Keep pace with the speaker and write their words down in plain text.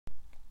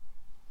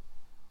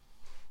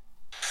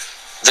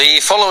The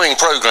following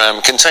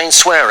program contains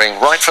swearing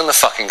right from the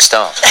fucking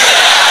start.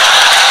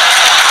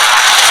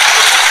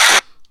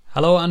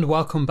 Hello and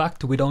welcome back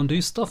to We Don't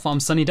Do Stuff. I'm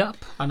Sunny Dapp.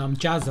 And I'm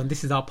Jazz, and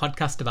this is our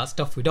podcast about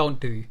stuff we don't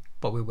do,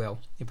 but we will,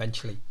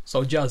 eventually.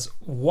 So Jazz,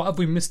 what have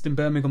we missed in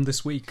Birmingham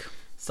this week?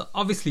 So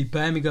obviously,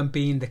 Birmingham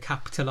being the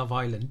capital of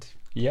Ireland,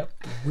 Yep.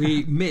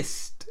 we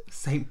missed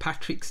St.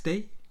 Patrick's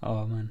Day.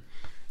 Oh man.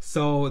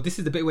 So this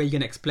is the bit where you're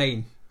going to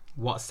explain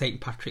what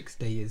St. Patrick's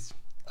Day is.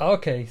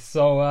 Okay,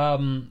 so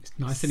It's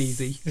nice and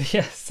easy.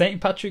 Yeah,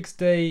 St. Patrick's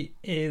Day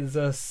is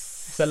a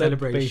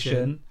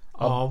celebration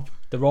of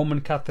the Roman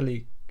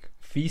Catholic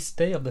feast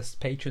day of the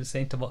patron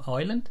saint of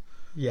Ireland.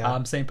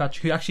 Yeah. St.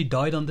 Patrick, who actually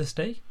died on this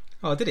day.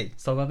 Oh, did he?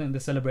 So I think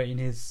they're celebrating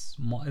his.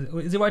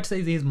 Is it right to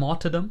say his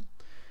martyrdom?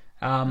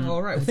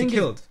 Oh, right. Was he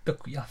killed?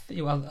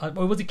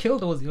 Was he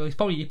killed, or was he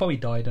probably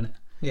died on it?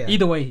 Yeah.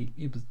 Either way,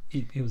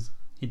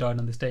 he died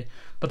on this day.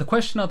 But the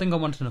question I think I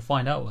wanted to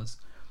find out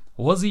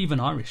was he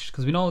even Irish?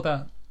 Because we know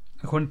that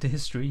according to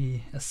history,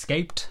 he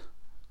escaped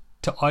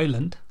to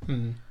Ireland.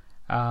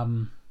 But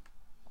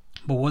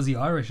was he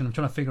Irish? And I'm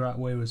trying to figure out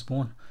where he was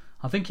born.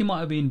 I think he might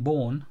have been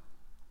born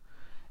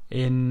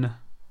in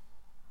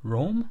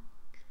Rome,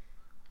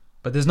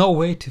 but there's no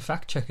way to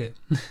fact check it.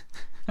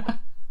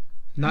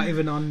 Not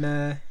even on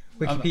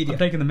Wikipedia. I'm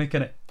taking the mick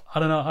in it.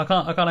 I don't know. I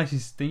can't actually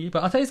think it.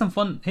 But I'll tell you some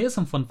fun. Here's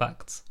some fun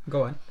facts.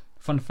 Go on.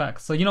 Fun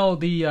facts. So you know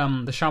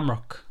the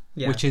shamrock,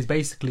 which is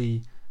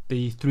basically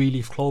the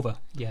 3-leaf clover.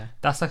 Yeah.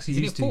 That's actually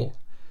used to.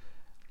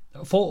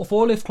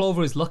 4-leaf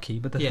clover is lucky,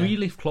 but the Yeah.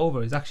 3-leaf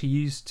clover is actually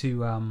used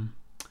to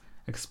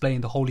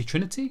explain the Holy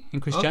Trinity in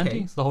Christianity.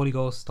 Okay. So the Holy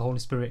Ghost, the Holy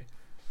Spirit,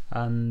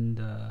 and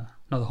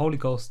the Holy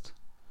Ghost,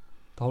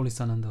 the Holy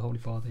Son, and the Holy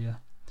Father. Yeah.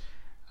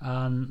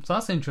 And so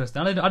that's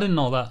interesting. I didn't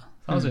know that.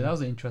 That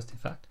was an interesting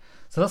fact.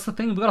 So that's the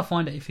thing. We gotta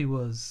find out if he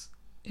was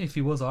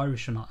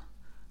Irish or not.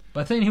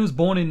 But I think he was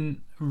born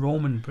in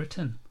Roman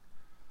Britain.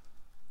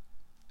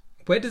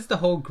 Where does the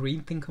whole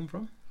green thing come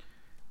from?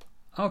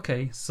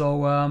 Okay,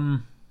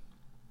 so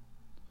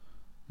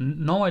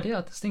no idea.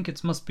 I just think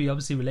it must be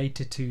obviously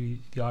related to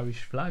the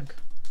Irish flag.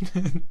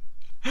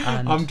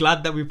 And I'm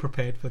glad that we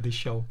prepared for this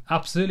show.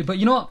 absolutely, but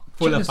you know what?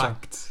 Full Check of this out.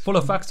 facts. Full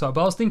of facts. But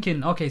I was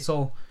thinking, okay,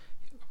 so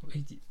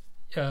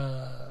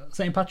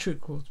St. Patrick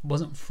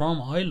wasn't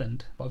from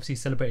Ireland, but obviously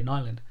he's celebrating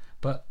Ireland.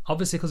 But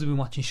obviously, because we've been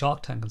watching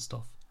Shark Tank and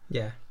stuff,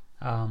 Yeah.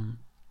 I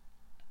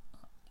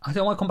think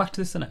I might come back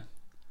to this in it.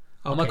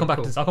 Okay, I might come back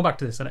to this. I'll come back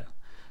to this in it.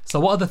 So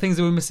what other things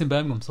do we miss in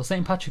Birmingham? So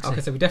St. Patrick's Day.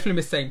 Okay, so we definitely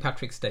missed St.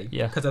 Patrick's Day.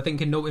 Yeah. Because I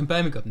think in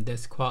Birmingham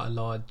there's quite a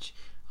large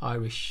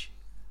Irish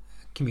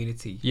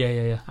community.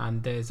 Yeah.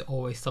 And there's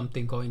always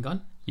something going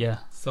on. Yeah.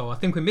 So I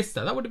think we missed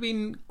that. That would have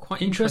been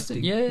quite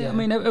Interesting. interesting. Yeah. I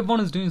mean, everyone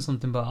is doing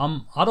something, but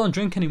I don't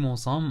drink anymore,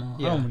 so I'm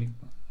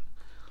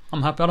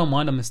happy. I don't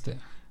mind. I missed it.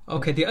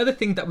 Okay, the other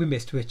thing that we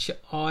missed, which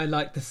I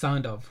like the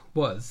sound of,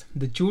 was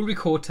the Jewellery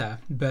Quarter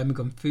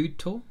Birmingham Food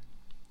Tour.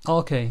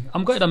 Okay,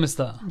 I'm glad I missed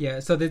that. Yeah,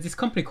 so there's this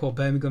company called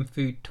Birmingham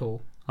Food Tour.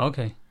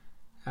 Okay.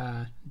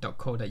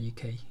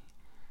 .co.uk.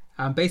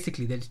 And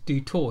basically they do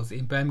tours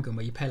in Birmingham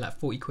where you pay like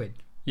 40 quid.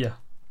 Yeah.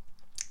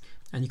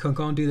 And you can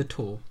go and do the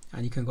tour,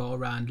 and you can go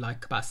around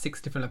like about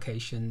 6 different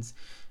locations.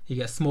 You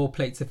get small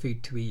plates of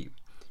food to eat,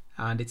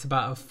 and it's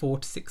about a 4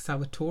 to 6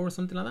 hour tour or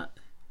something like that.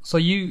 So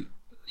you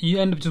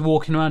end up just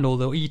walking around all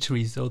the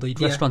eateries or the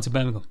restaurants in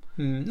Birmingham.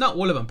 Not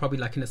all of them, probably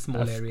like in a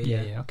small area.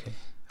 Yeah, okay.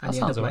 And That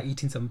you end sounds up like alright.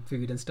 eating some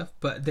food and stuff.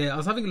 But I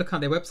was having a look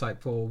at their website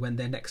for when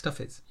their next stuff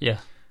is. Yeah.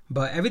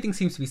 But everything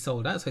seems to be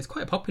sold out, so it's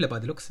quite popular by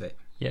the looks of it.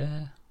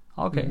 Yeah.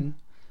 Okay.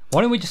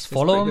 Why don't we just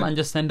follow pretty them good. and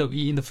just end up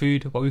eating the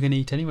food what we can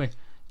eat anyway?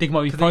 Think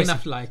about be Because they pricey.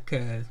 have like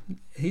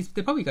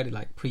they probably got it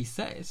like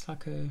preset. It's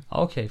like a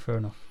Okay, fair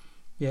enough.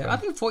 I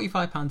think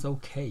 £45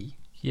 okay.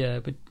 Yeah,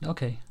 but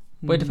okay.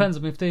 Well, it depends. I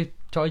mean, if they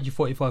charge you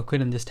 45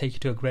 quid and just take you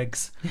to a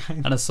Greg's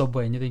and a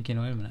Subway, and you're thinking,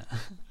 wait a minute,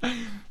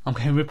 I'm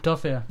getting ripped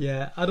off here.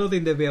 Yeah, I don't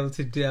think they'll be able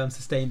to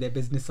sustain their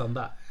business on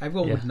that.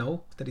 Everyone would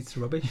know that it's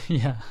rubbish.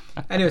 Yeah.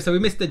 Anyway, so we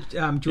missed the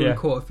Jewellery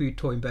Quarter Food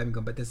Tour in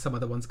Birmingham, but there's some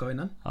other ones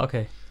going on.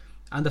 Okay.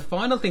 And the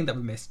final thing that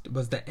we missed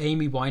was the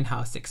Amy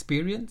Winehouse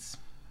experience.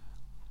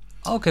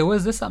 Okay,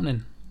 where's this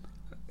happening?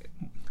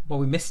 Well,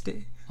 we missed it.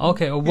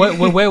 Okay,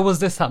 where was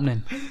this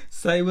happening?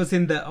 So it was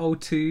in the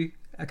O2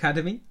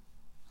 Academy.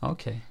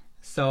 Okay.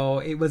 So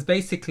it was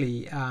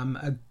basically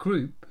a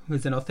group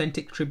who's an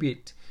authentic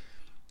tribute,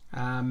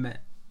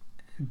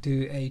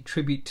 do a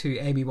tribute to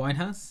Amy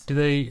Winehouse. Do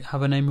they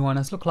have an Amy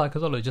Winehouse look like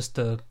as well, or just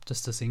the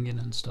singing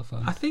and stuff?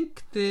 I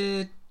think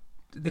they're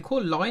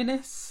called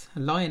Lioness,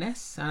 and I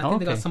think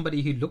they got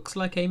somebody who looks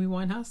like Amy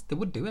Winehouse. They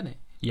would do, innit?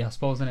 Yeah, I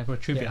suppose then for a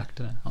tribute act,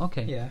 innit?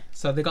 Okay. Yeah.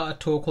 So they got a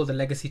tour called the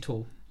Legacy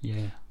Tour.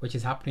 Yeah. Which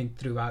is happening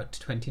throughout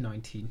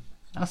 2019.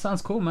 That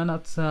sounds cool, man.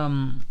 That's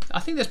I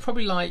think there's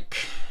probably like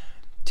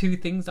 2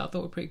 things that I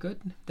thought were pretty good.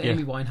 The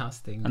Amy Winehouse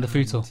thing and the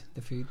food tour.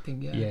 The food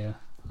thing, yeah. Yeah.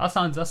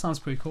 That sounds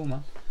pretty cool,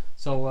 man.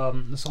 So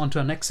let's on to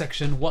our next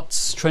section.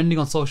 What's trending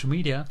on social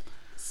media?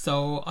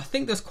 So I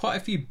think there's quite a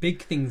few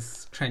big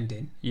things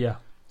trending. Yeah.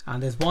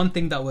 And there's one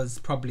thing that was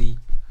probably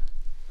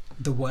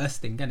the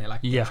worst thing, isn't it?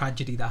 Like Yeah. the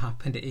tragedy that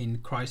happened in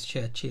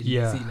Christchurch in New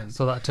Yeah. Zealand.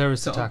 So that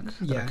terrorist So, attack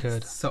that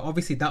occurred. So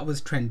obviously that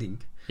was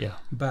trending. Yeah.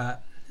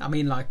 But I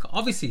mean, like,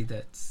 obviously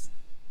there's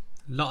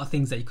a lot of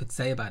things that you could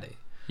say about it.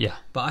 Yeah.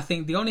 But I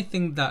think the only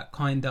thing that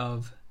kind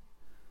of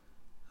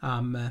like,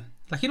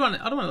 I don't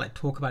want to like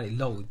talk about it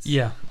loads.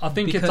 Yeah. I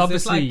think because it's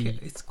obviously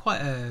it's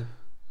quite a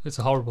it's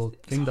a horrible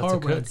thing that's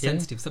horrible occurred. and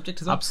sensitive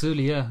subject as well.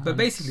 Absolutely, yeah. But And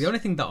basically, the only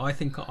thing that I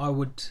think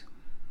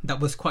that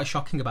was quite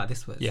shocking about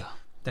this was yeah.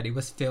 that it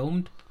was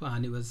filmed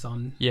and it was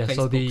on Yeah,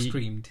 Facebook so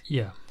streamed,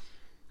 Yeah.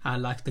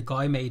 and like the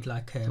guy made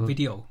like a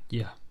video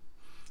Yeah.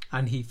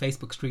 and he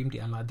Facebook streamed it,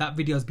 and like that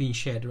video is being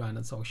shared around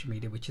on social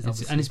media, which is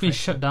obviously And it's been quite-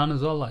 shut down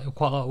as well. Like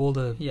quite a lot of all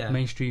the Yeah.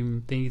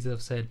 mainstream things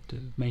have said,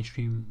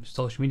 mainstream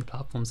social media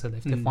platforms said that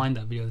if they Mm. find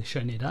that video, they're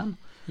shutting it down.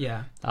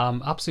 Yeah,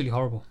 Absolutely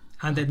horrible.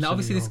 and then Absolutely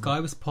obviously this horrible. guy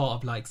was part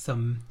of like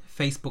some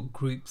Facebook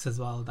groups as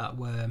well that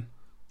were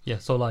Yeah.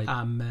 So like,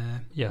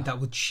 yeah. that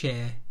would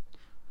share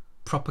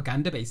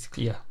propaganda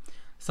basically. yeah.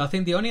 So I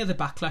think the only other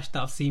backlash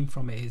that I've seen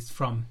from it is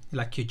from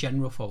like your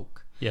general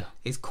folk. Yeah.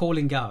 Is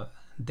calling out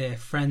their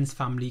friends,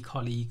 family,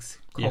 colleagues,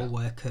 Yeah.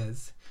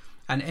 co-workers,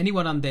 and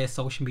anyone on their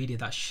social media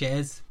that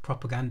shares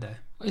propaganda.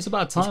 It's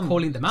about Is time.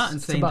 calling them out and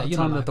it's saying about that, you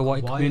know, time like, that the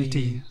white why are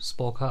community you-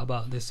 spoke out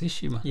about this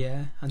issue, man.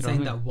 Yeah, and You know saying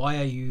what I that mean? why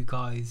are you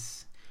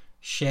guys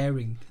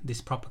sharing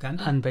this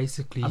propaganda? And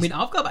basically, I mean,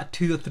 I've got about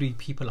 2 or 3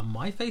 people on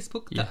my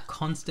Facebook that Yeah.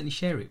 constantly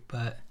share it,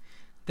 but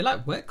they're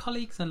like work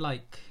colleagues and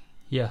like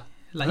yeah,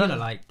 you know,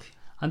 like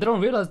and they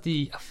don't realize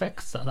the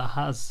effects that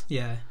has.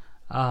 yeah,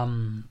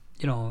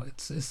 You know,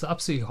 it's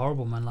absolutely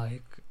horrible, man.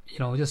 Like, you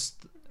know,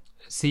 just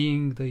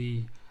seeing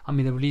they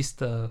released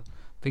the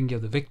thing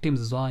of the victims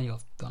as well. You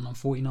got, I don't know,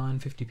 49,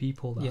 50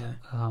 people that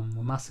Yeah.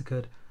 were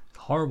massacred. It's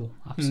horrible,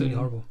 absolutely Mm.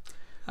 horrible.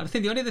 And I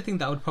think the only other thing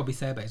that I would probably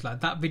say about it is like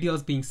that video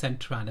is being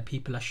sent around and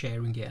people are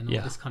sharing it and all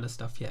Yeah. this kind of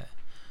stuff. Yeah,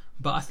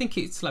 but I think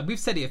it's like we've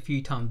said it a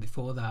few times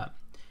before that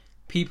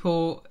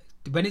people,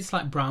 when it's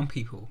like brown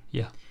people,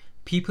 Yeah,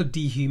 people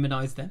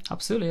dehumanize them.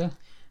 absolutely, yeah,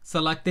 So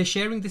like they're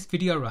sharing this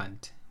video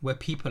around where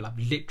people have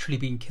literally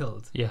been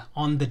killed yeah.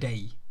 on the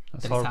day That's that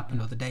it's horrible, happened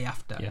yeah. or the day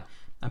after, Yeah.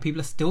 and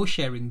people are still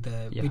sharing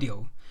the Yeah.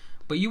 video.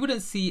 But you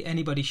wouldn't see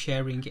anybody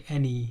sharing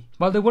any.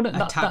 Well, they wouldn't.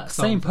 That Attacks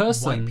same of white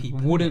person people.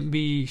 wouldn't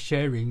be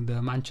sharing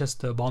the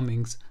Manchester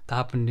bombings that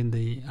happened in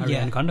the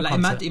Yeah, Ariana Grande like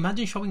concert.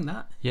 imagine showing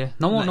that. Yeah,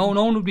 no one, like-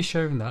 no one would be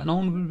sharing that. No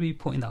one would be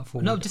putting that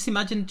forward. No, just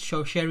imagine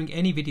sharing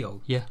any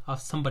video Yeah, of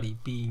somebody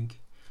being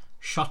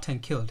shot and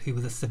killed who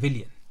was a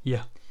civilian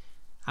yeah,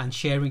 and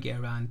sharing it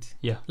around.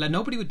 yeah, Like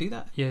nobody would do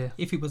that yeah.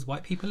 if it was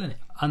white people in it.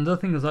 And the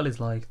other thing as well is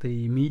like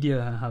the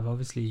media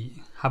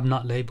have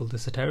not labelled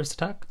this a terrorist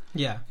attack.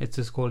 Yeah. It's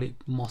just called it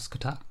mosque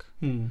attack.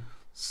 Hmm.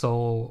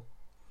 So,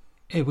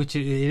 which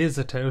it is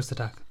a terrorist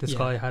attack. This Yeah.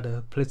 guy had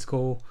a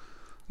political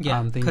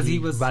Yeah, thing. because he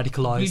was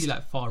radicalized. really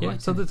like far Yeah,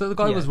 right. so the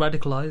guy Yeah. was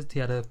radicalized. He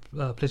had a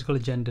political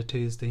agenda to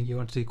his thing. He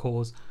wanted to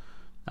cause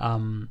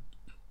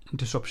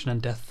disruption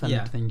and death and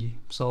Yeah. thingy.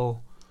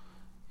 So,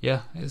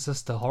 yeah, it's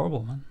just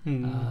horrible, man.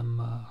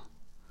 Hmm.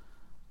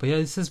 But yeah,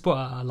 this has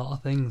brought out a lot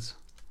of things.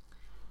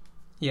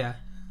 Yeah.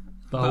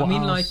 But But I what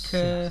mean, else?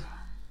 like,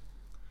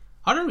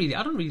 I don't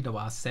really know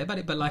what else to say about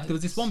it. But like, there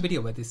was this It's- one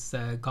video where this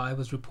guy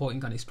was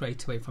reporting on it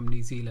straight away from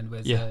New Zealand,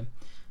 where Yeah.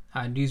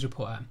 a news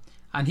reporter,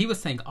 and he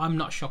was saying, "I'm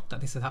not shocked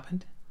that this has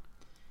happened."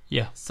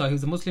 Yeah, So he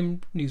was a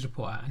Muslim news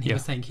reporter, and he Yeah.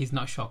 was saying he's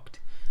not shocked.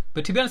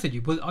 But to be honest with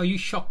you, are you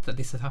shocked that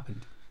this has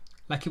happened?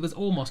 Like, it was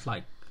almost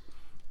like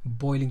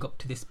boiling up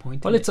to this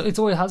point. well, innit? it's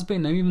always has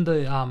been. And even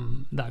the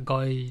that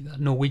guy, that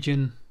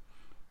Norwegian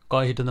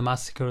guy who done the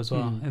massacre as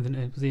well. Hmm. And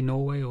then, was he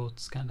Norway or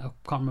Scandinavia?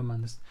 I can't remember.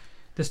 Man.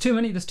 There's too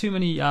many.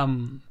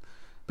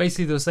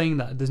 Basically, they're saying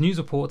that there's news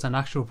reports and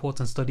actual reports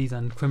and studies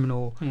and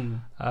criminal Hmm.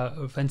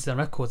 offences and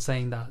records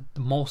saying that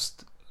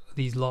most of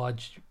these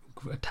large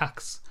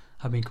attacks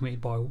have been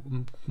committed by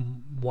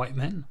white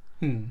men.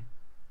 Hmm.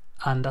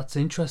 And that's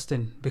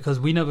interesting because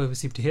we never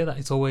seem to hear that.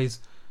 It's always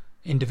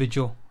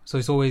individual. So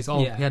it's always,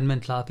 Yeah. he had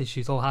mental health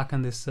issues. Oh, how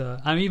can this...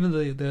 and even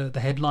the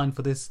headline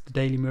for this, the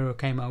Daily Mirror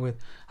came out with,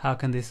 how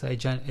can this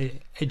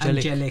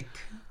Angelic,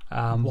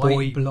 boy,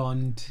 white,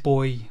 blonde.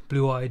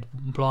 blue-eyed,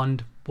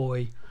 blonde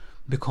boy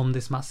become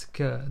this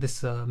massacre,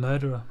 this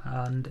murderer?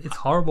 And it's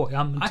horrible.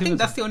 I think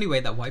that's the only way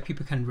that white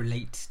people can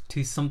relate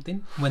to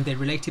something, when they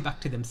relate it back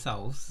to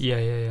themselves,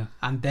 Yeah.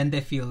 and then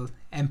they feel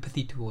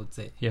empathy towards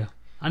it. Yeah,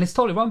 and it's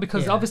totally wrong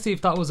because Yeah. obviously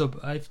if that was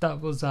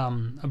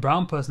a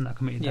brown person that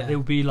committed that, Yeah. it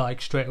would be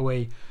like straight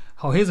away,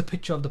 oh, here's a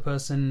picture of the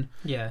person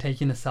Yeah.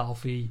 taking a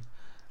selfie,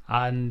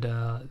 and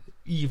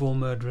evil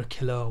murderer,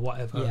 killer, or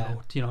whatever, Yeah.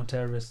 or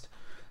terrorist.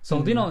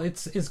 So you know,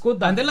 it's good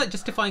that, And they're like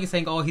justifying it,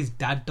 saying, "Oh, his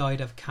dad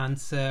died of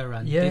cancer,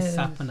 and Yeah. this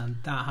happened, and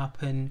that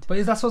happened."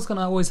 but that's what's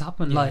gonna always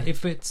happen. Yeah. Like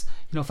if it's,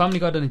 Family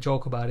Guy done a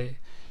joke about it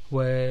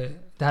where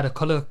they had a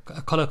color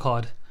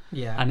card,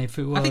 Yeah. and if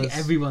it was, I think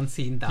everyone's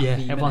seen that. yeah,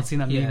 meme, everyone's innit? seen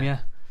that meme, yeah.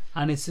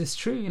 And it's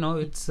true,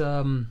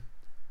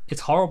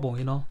 it's horrible,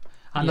 And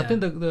I Yeah.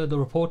 think the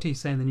report he's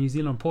saying, the New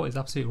Zealand report, is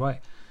absolutely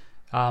right.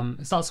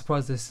 It's not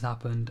surprised this has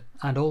happened,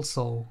 and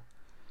also,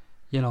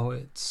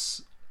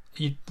 it's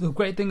the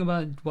great thing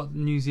about what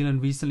New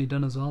Zealand recently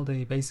done as well,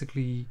 they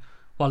basically,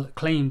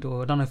 claimed,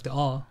 or I don't know if they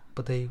are,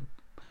 but they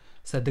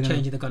said they're going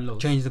Changing the gun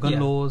laws. change the gun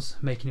Yeah. laws,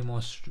 making it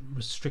more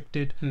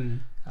restricted,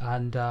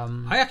 and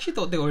I actually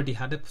thought they already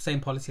had the same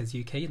policy as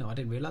UK. I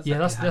didn't realize. yeah,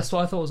 that that's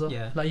what I thought was up.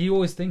 Yeah. Like you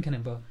always thinking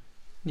it, but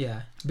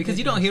yeah, because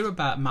you don't hear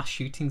about mass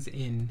shootings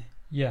in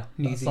yeah,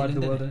 New that side of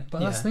the Zealand, world. innit? Innit? But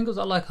that's the thing was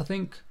that, like, I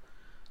think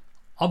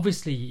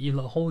obviously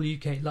the whole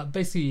UK, like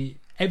basically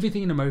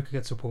everything in America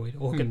gets reported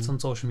or gets on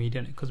social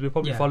media, because we're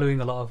probably Yeah. following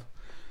a lot of.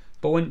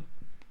 But when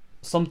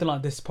something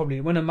like this,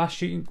 probably when a mass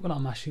shooting, well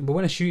not mass shooting, but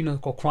when a shooting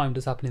or crime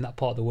does happen in that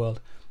part of the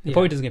world, it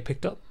probably doesn't get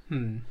picked up.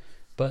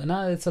 But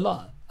now it's a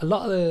lot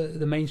of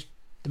the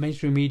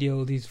mainstream media,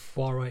 all these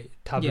far right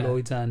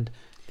tabloids and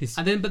this.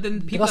 And then, but then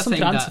They people got are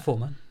something saying to answer that for,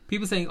 man.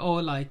 people saying, oh,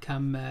 like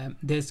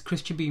there's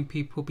Christian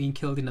people being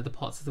killed in other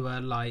parts of the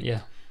world, like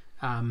Yeah,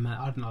 I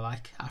don't know,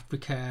 like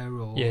Africa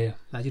or yeah.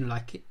 like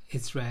like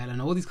Israel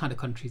and all these kind of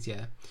countries,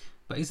 yeah.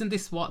 But isn't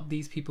this what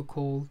these people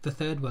call the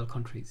third world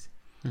countries?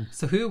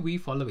 So who are we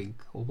following,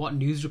 or what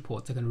news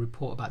reports are going to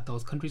report about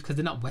those countries? Because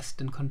they're not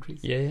Western countries.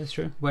 Yeah, it's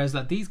true. Whereas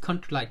like these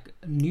countries, like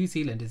New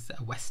Zealand, is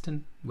a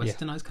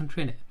westernized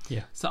country, innit?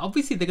 Yeah. So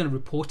obviously they're going to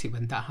report it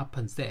when that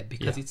happens there,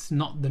 because it's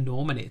not the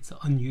norm and it's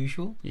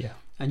unusual. Yeah,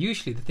 And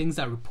usually the things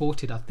that are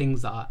reported are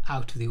things that are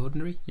out of the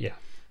ordinary. yeah,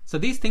 So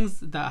these things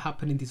that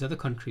happen in these other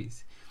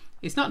countries,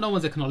 it's not no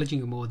one's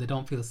acknowledging them or they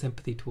don't feel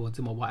sympathy towards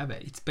them or whatever.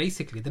 It's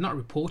basically they're not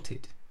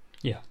reported.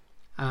 yeah.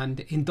 And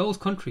in those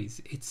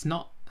countries,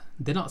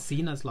 they're not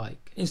seen as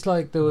like It's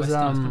like there was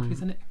westernized countries,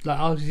 isn't it? like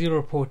Al Jazeera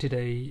reported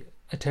a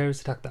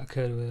terrorist attack that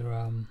occurred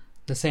where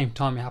the same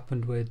time it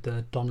happened with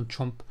Donald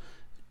Trump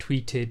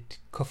tweeted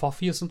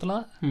Kofafi or something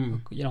like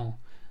that.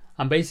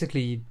 And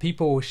basically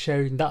people were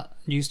sharing that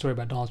news story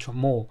about Donald Trump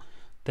more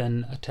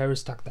than a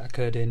terrorist attack that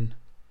occurred in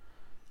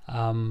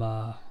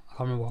I can't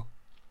remember what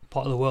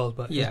part of the world,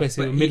 but it's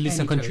basically a Middle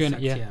Eastern country,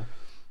 yeah.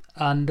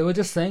 And they were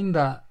just saying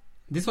that.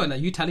 This one,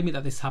 like, you telling me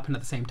that this happened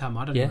at the same time,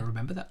 I don't even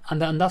remember that.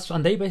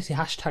 And they basically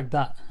hashtagged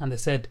that, and they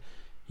said,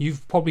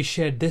 you've probably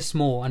shared this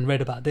more and read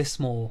about this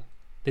more,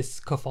 this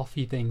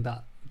Kofafi thing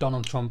that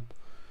Donald Trump,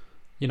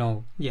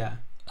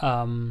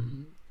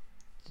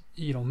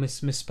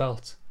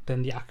 misspelt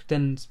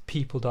than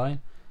people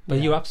dying.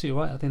 But you're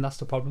absolutely right. I think that's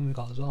the problem we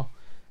got as well,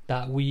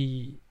 that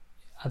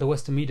the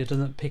Western media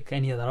doesn't pick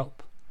any of that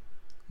up.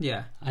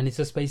 Yeah. And it's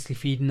just basically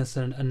feeding us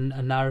a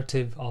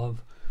narrative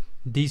of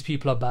these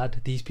people are bad,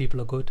 these people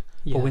are good.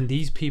 Yeah. But when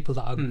these people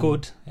that are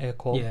good, air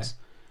quotes.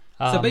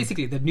 So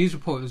basically, the news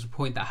report was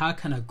reporting that how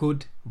can a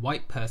good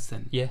white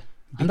person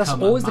and that's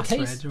always the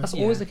case. murderer? That's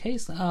always the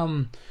case.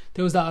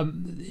 There was that,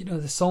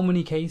 there's so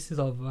many cases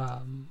of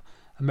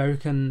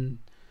American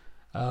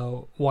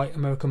white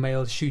American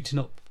males shooting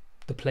up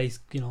the place,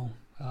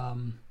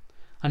 and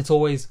it's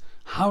always,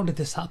 how did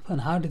this happen?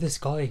 How did this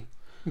guy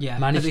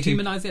manage they're to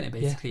humanizing it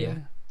basically? Yeah.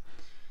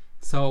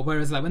 So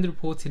whereas like when they're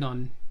reporting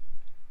on,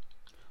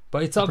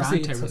 but it's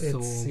obviously brown terrorists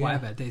or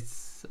whatever,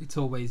 it's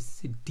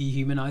always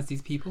dehumanize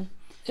these people.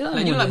 Yeah,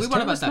 Like, we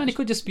won about that. Man, it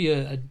could just be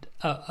a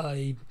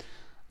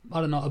I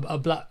don't know, a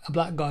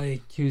black guy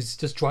who's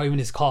just driving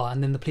his car,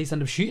 and then the police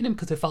end up shooting him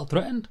because they felt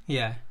threatened.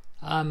 Yeah.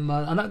 And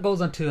that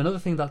goes on to another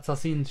thing that I've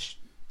seen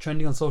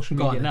trending on social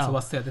media now. So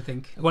what's the other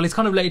thing? Well, it's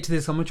kind of related to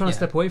this. I'm trying to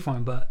step away from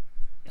it, but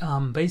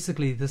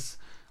basically this,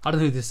 I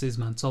don't know who this is,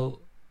 man. So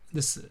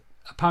this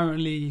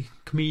apparently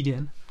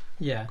comedian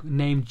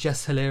named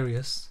Jess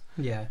Hilarious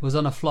was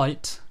on a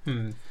flight,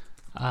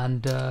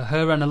 and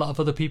her and a lot of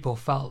other people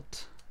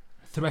felt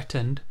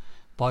threatened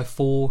by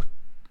four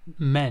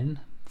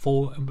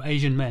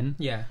Asian men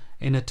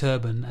in a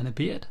turban and a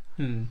beard.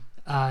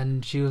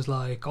 And she was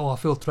like, oh, I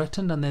feel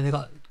threatened, and then they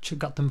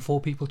got them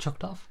 4 people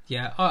chucked off.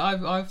 Yeah,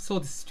 I saw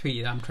this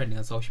tweet. I'm trending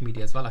on social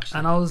media as well, actually.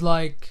 And I was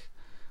like,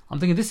 I'm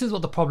thinking, this is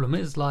what the problem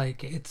is.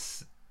 Like,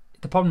 it's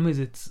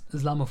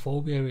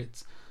Islamophobia,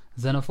 it's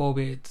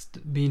xenophobia, it's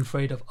being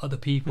afraid of other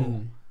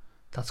people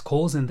that's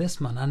causing this,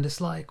 man. And it's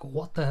like,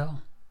 what the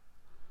hell?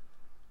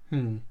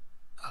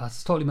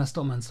 It's totally messed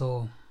up, man.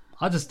 So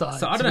I just thought.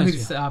 So I don't know who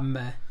this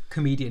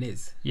comedian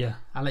is. Yeah.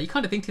 And like, you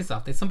kind of think to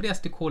yourself, there's somebody has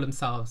to call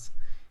themselves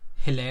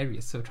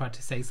hilarious, so try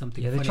to say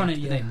something. They're trying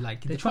to name.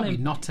 Like they're trying to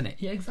be not in it.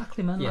 Yeah,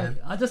 exactly, man. Like,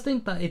 I just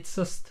think that it's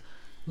just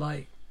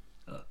like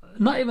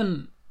not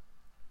even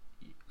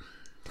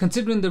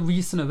considering the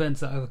recent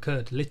events that have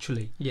occurred.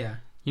 Literally,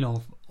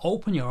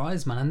 open your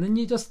eyes, man, and then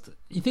you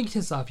think to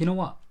yourself, you know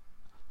what?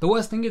 The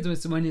worst thing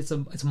is when it's a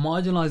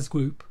marginalized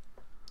group,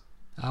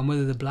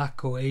 whether they're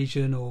black or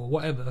Asian or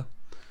whatever,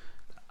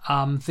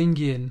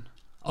 thinking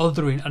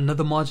othering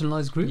another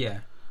marginalized group. Yeah.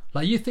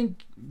 Like you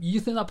think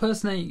that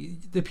person,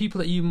 the people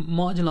that you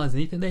marginalise,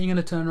 you think they're going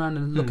to turn around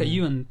and look at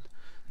you and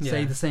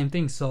say the same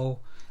thing. So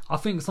I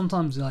think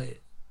sometimes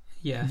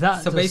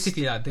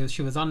basically, like,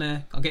 she was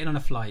getting on a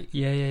flight.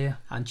 Yeah.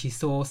 And she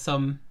saw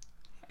some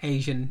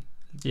Asian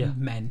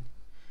men,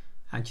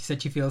 and she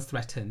said she feels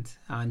threatened,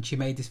 and she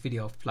made this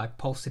video, like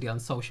posted it on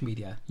social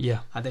media. Yeah.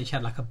 And then she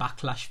had like a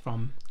backlash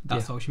from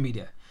that social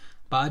media.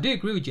 But I do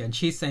agree with you, and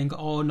she's saying,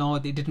 "Oh no,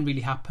 it didn't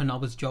really happen. I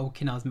was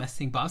joking. I was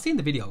messing." But I've seen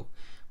the video.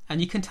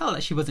 And you can tell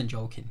that she wasn't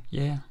joking.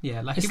 Yeah.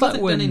 Yeah, like It's it like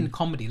wasn't when- done in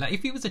comedy. Like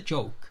if it was a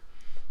joke,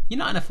 you're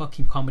not on a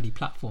fucking comedy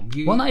platform.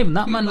 Well, not even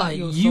that, you man. got Like,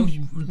 your you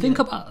social- think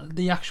yeah. about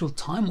the actual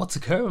time, what's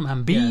occurring,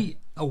 man. Be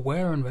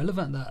aware and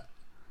relevant that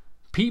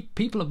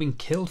people have been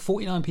killed.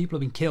 49 people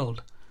have been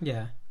killed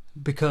Yeah,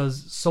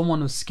 because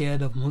someone was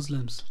scared of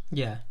Muslims.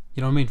 yeah. You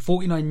know what I mean?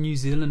 49 New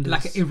Zealanders.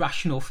 Like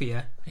irrational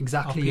fear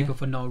exactly. of Yeah. people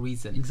for no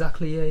reason.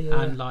 Exactly. Yeah.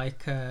 Yeah. And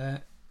like,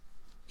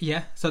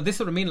 yeah. So this is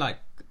what I mean. Like,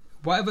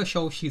 whatever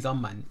show she's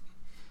on, man.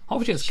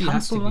 Hopefully it's She has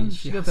cancelled, to be. man. She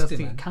She has has to,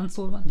 to man. get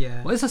cancelled, man.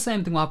 Yeah. Well, it's the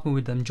same thing what happened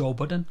with Joe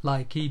Budden.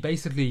 Like, he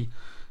basically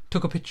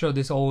took a picture of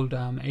this old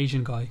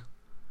Asian guy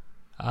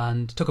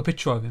and took a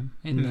picture of him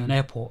in an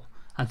airport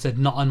and said,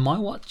 "Not on my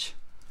watch."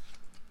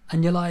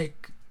 And you're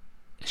like,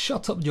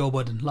 shut up, Joe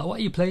Budden. Like, what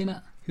are you playing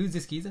at? Who's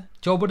this geezer?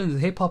 Joe Budden's a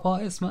hip hop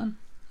artist, man.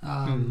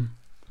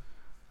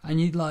 And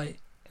you like,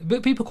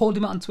 but people called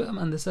him out on Twitter,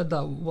 man. They said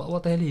that,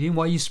 what the hell are you doing?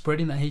 Why are you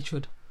spreading that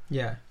hatred?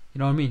 Yeah. You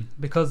know what I mean?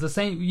 Because the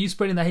same, you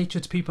spreading that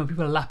hatred to people and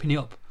people are lapping you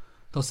up.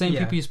 Those same Yeah.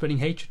 people you're spreading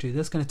hatred to, they're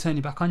just going to turn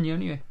you back on you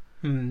anyway.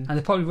 And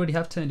they probably already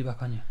have turned you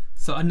back on you.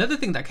 So another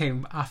thing that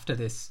came after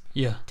this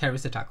Yeah.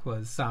 terrorist attack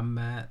was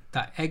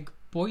that egg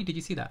boy. Did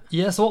you see that?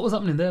 Yeah, so what was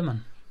happening there,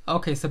 man?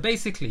 Okay, so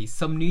basically,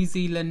 some New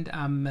Zealand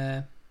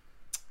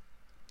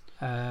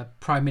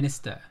prime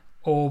minister.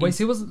 Or wait,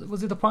 see, was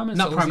it the Prime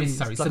Minister? Not or prime was he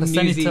minister, sorry. like Some a New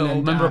senator Zealand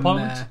or member of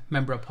parliament?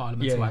 member of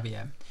parliament, Yeah. whatever,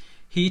 yeah.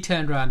 He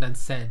turned around and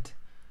said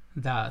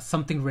that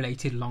something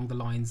related along the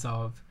lines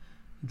of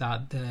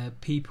that the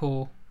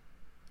people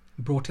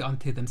brought it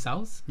onto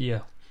themselves. Yeah.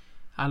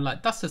 And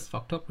like, that's just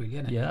fucked up, really,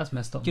 isn't it? Yeah, that's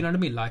messed up. Do you know what I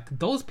mean? Like,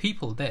 those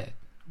people there,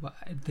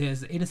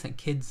 there's innocent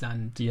kids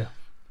and Yeah.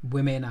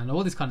 women and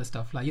all this kind of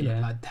stuff. Like, you know,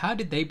 Yeah. like, how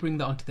did they bring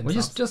that onto Well,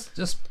 themselves?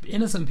 just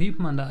innocent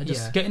people, man, that are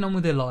just Yeah. getting on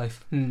with their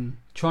life, Hmm.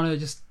 trying to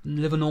just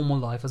live a normal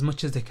life as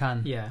much as they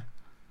can. Yeah.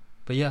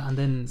 But yeah, and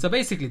then So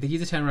basically, the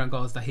user turnaround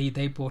goes that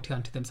they brought it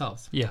onto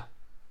themselves. yeah,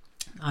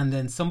 And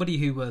then somebody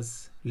who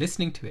was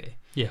listening to it,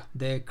 yeah,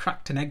 they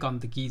cracked an egg on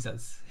the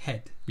geezer's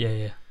head.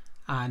 yeah,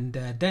 And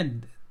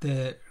then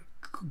the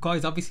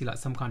guy's obviously like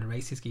some kind of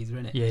racist geezer,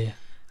 innit? yeah, yeah.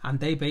 And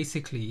they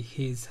basically,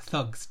 his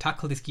thugs,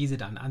 tackle this geezer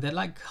down. And they're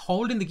like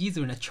holding the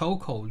geezer in a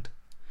chokehold.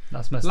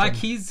 That's messed Like up.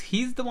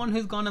 he's the one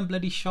who's gone and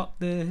bloody shot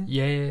the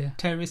Yeah.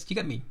 terrorist. You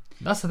get me?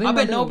 That's the thing. I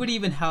bet man, nobody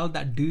even held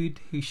that dude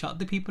who shot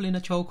the people in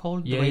a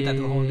chokehold Yeah, the way that yeah, they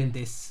were yeah, holding yeah.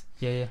 this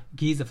Yeah.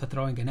 geezer for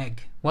throwing an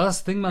egg. Well, that's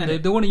the thing, man.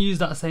 Innit? They want to use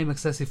that same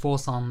excessive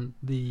force on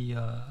the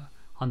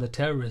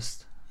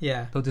terrorist,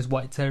 Yeah. this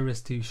white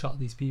terrorist who shot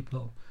these people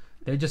up.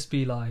 They'd just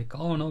be like,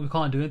 "Oh no, we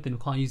can't do anything. We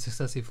can't use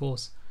excessive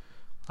force."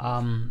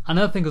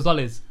 Another thing as well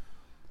is,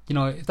 you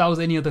know, if that was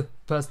any other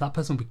person, that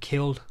person would be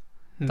killed.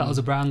 If that was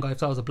a brown guy, if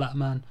that was a black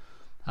man,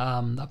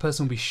 that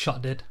person would be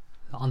shot dead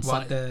on What,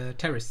 sight. the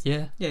terrorist?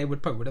 Yeah, Yeah, it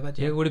would probably had.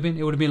 yeah. It would have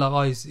been like,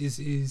 "Oh,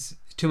 he's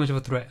too much of a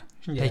threat.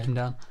 Yeah. Take him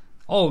down."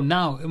 Oh,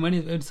 now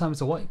every time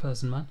it's a white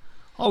person, man.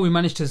 Oh, we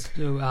managed to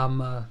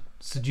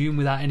subdue him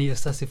without any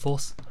excessive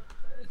force.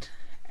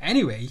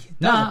 Anyway,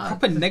 Nah.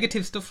 proper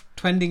negative stuff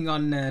trending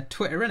on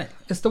Twitter, innit?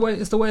 It's the way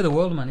of the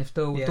world, man. If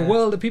the Yeah.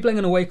 world, the people ain't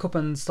gonna wake up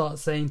and start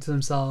saying to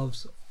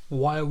themselves,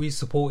 "Why are we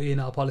supporting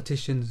our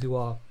politicians who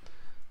are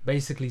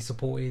basically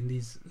supporting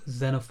these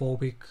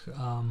xenophobic,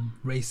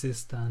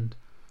 racist, and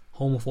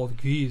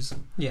homophobic views?"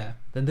 Yeah.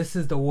 Then this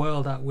is the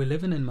world that we're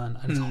living in, man,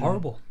 and it's Hmm.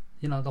 horrible.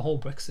 You know, the whole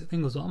Brexit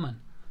thing as well, man.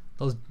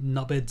 Those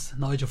knobheads,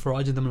 Nigel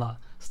Farage and them lot,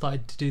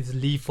 started to do this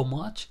Leave for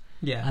March,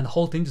 Yeah. and the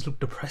whole thing just looked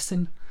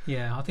depressing.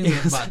 Yeah, I think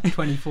there was about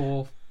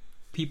 24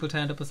 people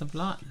turned up or something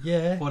like that.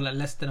 Yeah, Or like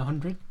less than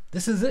 100.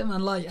 this is it,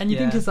 man. Like, and you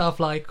think Yeah. to yourself,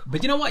 like,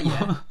 But you know what,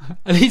 yeah?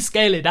 at least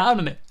scale it down,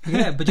 innit?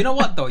 Yeah, but you know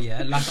what though,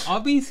 yeah? Like,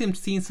 I've been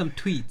seeing some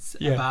tweets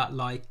Yeah. about,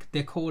 like,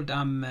 they're called,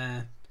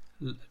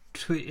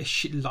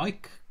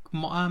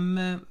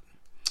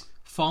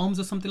 farms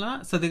or something like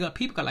that. So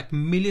people got like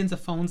millions of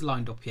phones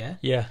lined up, yeah?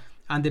 Yeah.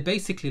 And they're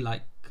basically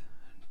like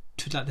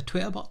the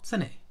Twitter bots,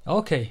 innit?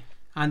 Okay.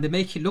 And they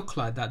make it look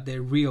like that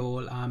they're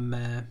real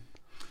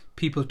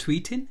people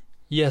tweeting.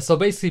 Yeah, so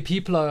basically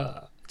people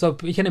are... So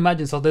you can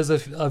imagine, so there's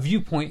a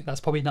viewpoint that's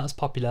probably not as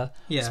popular.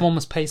 Yeah. Someone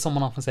must pay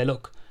someone off and say,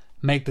 "Look,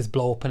 make this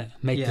blow up, innit?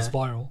 Make this Yeah.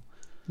 viral."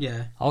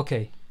 Yeah.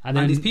 Okay. And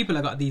then... these people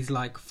have got these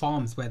like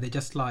farms where they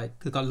just like,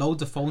 they've got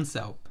loads of phones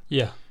set up.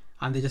 Yeah.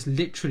 And they're just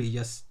literally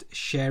just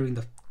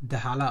sharing the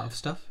hell out of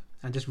stuff.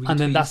 And just retweeting And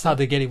then that's stuff. how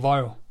they get it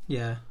viral.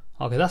 Yeah.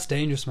 Okay, that's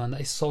dangerous, man.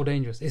 That is so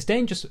dangerous. It's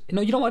dangerous.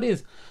 You know what it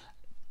is?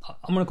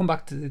 I'm going to come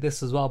back to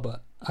this as well,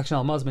 but actually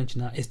I might mention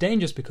that. It's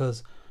dangerous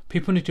because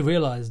people need to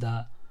realise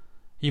that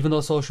even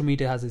though social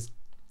media has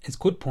its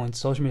good points,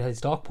 social media has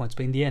its dark points,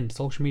 but in the end,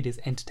 social media is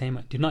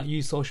entertainment. Do not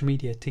use social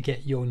media to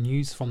get your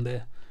news from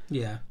there.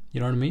 Yeah.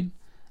 You know what I mean?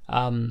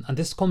 And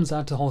this comes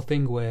down to the whole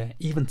thing where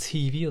even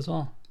TV as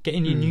well.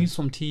 Getting your news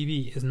from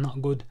TV is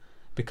not good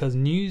because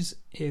news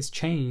is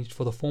changed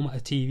for the format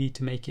of TV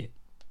to make it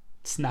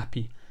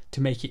snappy,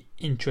 to make it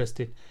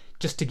interesting,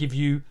 just to give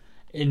you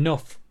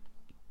enough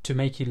to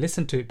make you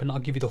listen to it, but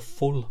not give you the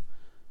full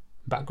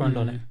background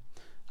on it.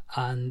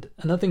 And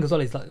another thing as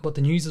well is like, what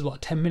the news is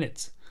 10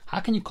 minutes. How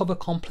can you cover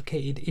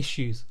complicated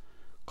issues,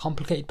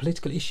 complicated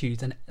political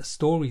issues and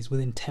stories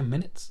within 10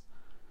 minutes.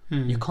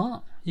 Hmm. You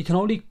can't. You can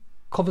only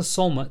cover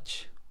so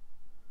much,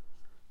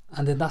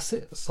 and then that's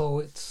it. So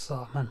it's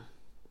man.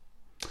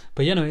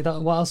 But anyway,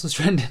 what else was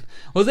trending?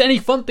 Was there any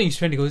fun things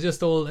trending? It was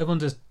just all everyone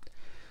just.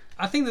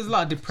 I think there's a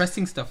lot of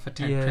depressing stuff for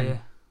trending. Yeah.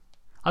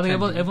 I think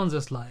everyone's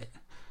just like,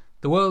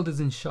 the world is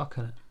in shock,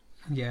 innit?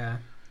 Yeah.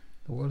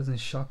 The world is in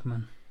shock,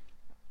 man.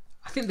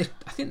 I think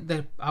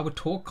our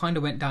talk kind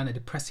of went down a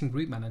depressing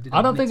route, man.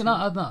 I don't think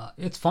no,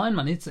 it's fine,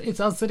 man. It's as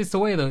I said, it's the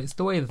way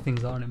the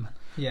things are, innit, man.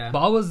 Yeah.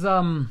 But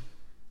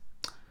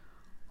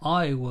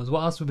I was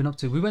what else have we been up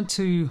to? We went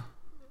to.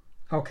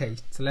 Okay,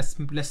 so let's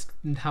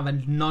have a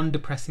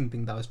non-depressing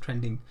thing that was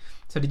trending.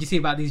 So did you see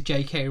about these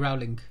J.K.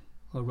 Rowling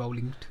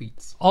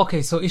tweets?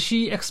 Okay, so is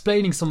she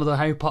explaining some of the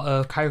Harry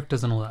Potter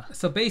characters and all that?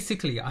 So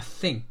basically, I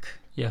think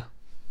Yeah.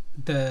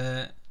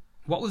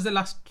 what was the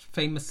last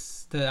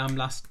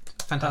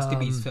Fantastic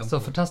Beasts film? So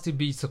called? Fantastic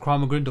Beasts: The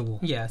Crime of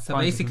Grindelwald. Yeah. So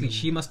Crime of basically, Grindelwald.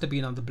 she must have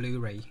been on the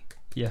Blu-ray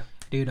Yeah.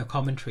 doing a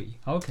commentary,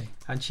 Okay.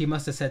 and she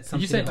must have said something.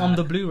 Did you say about, on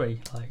the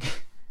Blu-ray? Like,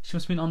 she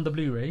must have been on the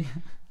Blu-ray.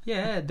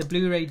 Yeah, the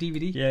Blu-ray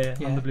DVD. Yeah,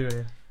 on the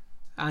Blu-ray.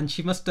 And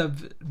she must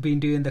have been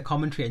doing the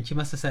commentary, and she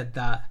must have said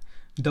that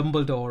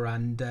Dumbledore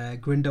and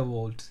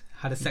Grindelwald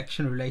had a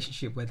sexual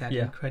relationship where they had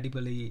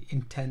incredibly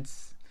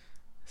intense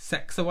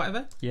sex or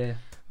whatever. Yeah.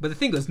 But the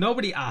thing was,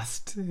 nobody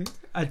asked,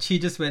 and she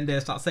just went there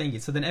and started saying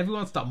it. So then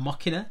everyone started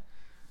mocking her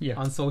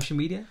on social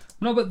media.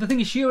 No, but the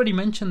thing is, she already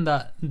mentioned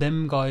that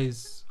them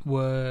guys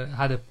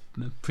had a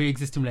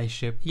pre-existing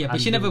relationship. Yeah, but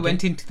and she they never were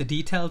went gay. into the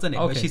details on it.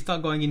 But Okay. she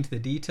started going into the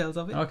details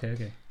of it.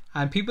 Okay.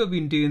 And people have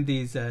been doing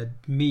these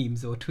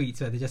memes or tweets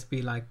where they just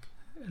be like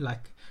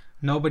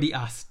nobody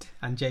asked,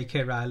 and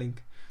J.K. Rowling,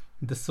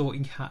 the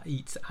sorting hat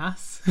eats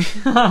ass.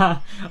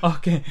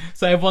 Okay,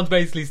 so everyone's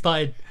basically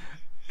started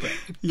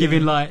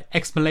giving like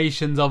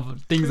explanations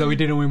of things that we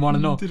didn't even want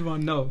to know. Didn't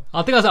want to know.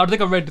 I think I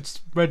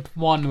read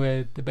one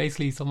where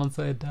basically someone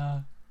said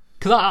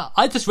because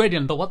I just read it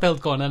and thought, what the hell's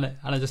going on, and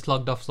I just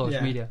logged off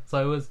social media.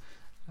 So it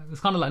was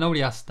kind of like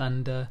nobody asked,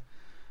 and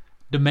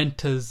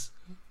Dementors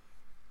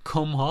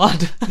come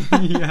hard.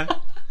 Yeah.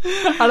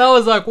 And I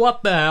was like,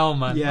 what the hell,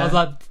 man? Yeah. I was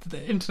like,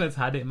 the internet's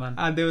had it, man.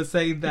 And they were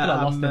saying that People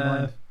are lost their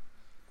mind.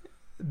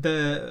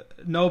 the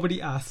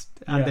nobody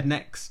asked, and Yeah. the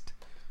next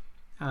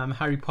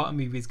Harry Potter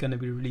movie is going to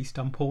be released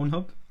on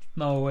Pornhub.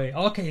 No way.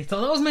 Okay,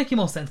 so that was making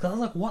more sense, because I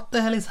was like, what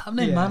the hell is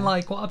happening, Yeah. man?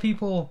 Like, what are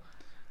people...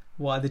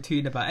 What are they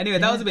tweeting about? Anyway,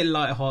 that Yeah. was a bit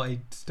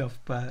light-hearted stuff,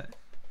 but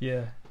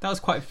Yeah. that was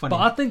quite funny.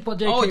 But I think what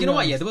J.K. Oh, you know what?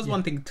 Rowling- Yeah, there was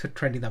one thing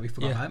trending that we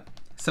forgot Yeah. about.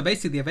 So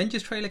basically, the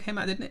Avengers trailer came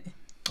out, didn't it?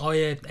 Oh,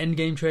 yeah,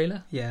 Endgame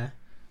trailer. Yeah.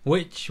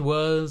 Which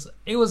was...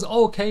 It was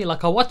okay.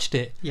 Like, I watched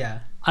it. Yeah.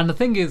 And the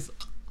thing is,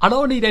 I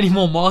don't need any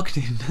more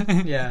marketing.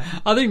 Yeah.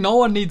 I think no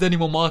one needs any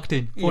more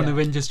marketing for an Yeah.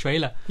 Avengers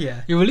trailer.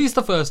 Yeah. You released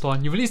the first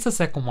one, you released the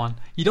second one.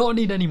 You don't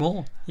need any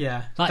more.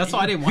 Yeah. Like, That's why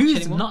I didn't watch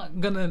who's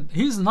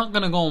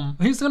anymore.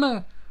 Who's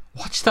gonna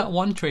watch that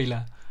one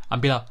trailer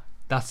and be like,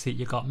 that's it,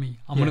 you got me.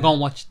 I'm gonna Yeah. go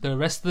and watch the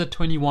rest of the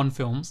 21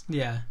 films,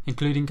 Yeah.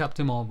 including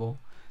Captain Marvel,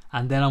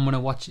 and then I'm gonna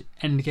watch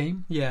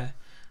Endgame. Yeah.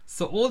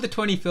 So all the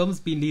 20 films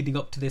been leading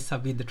up to this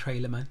have been the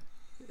trailer, man.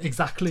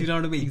 Exactly. Do you know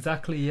what I mean?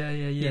 Exactly.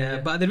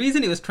 Yeah. But the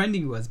reason it was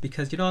trending was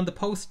because, you know, on the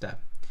poster,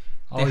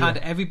 they had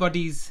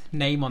everybody's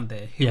name on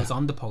there who Yeah. was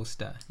on the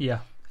poster, Yeah.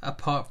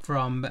 apart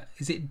from,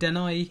 is it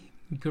Danai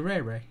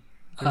Gurira?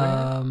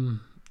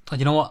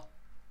 You know what?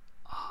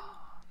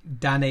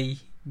 Danai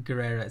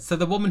Gurira. So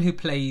the woman who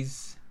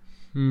plays,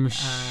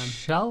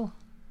 Michelle?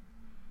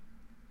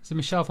 Is it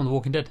Michelle from The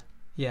Walking Dead?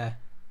 yeah,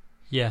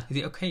 Yeah. is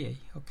it Okay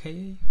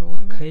or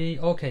whatever?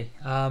 Okay.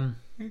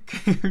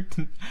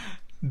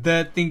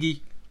 The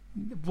thingy.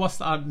 What's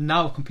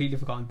now completely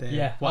forgotten there?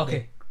 Yeah,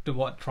 okay.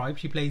 What tribe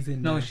she plays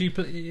in? No, she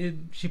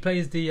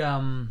plays the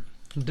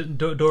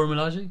Dora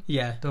Milaje.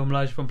 Yeah. Dora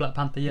Milaje from Black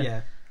Panther.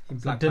 Yeah. In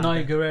So Black Denai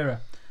Panther. Guerrera.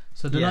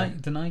 So Yeah.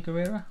 Denai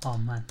Guerrera. Oh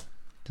man,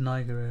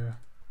 Denai Guerrera.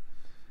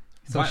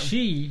 So Why-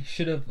 she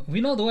should have.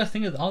 We know the worst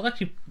thing is I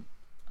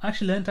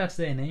actually learned how to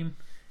say her name,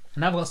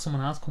 and I've got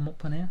someone else come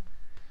up on here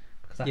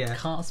because I Yeah.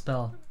 can't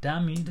spell.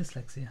 Damn you,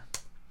 dyslexia.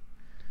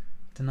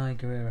 Denai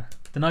Guerrera.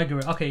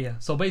 Okay, yeah.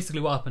 So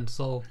basically, what happened?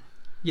 So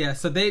Yeah,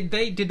 so they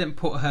didn't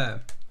put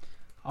her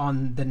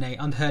on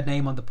her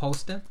name on the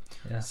poster.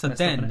 yeah. So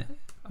messed up, innit? then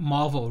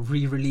Marvel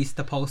re-released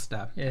the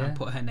poster Yeah. and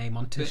put her name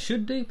onto They it.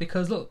 should do,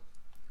 because look,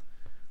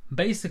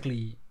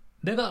 basically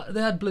they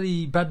had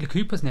bloody Bradley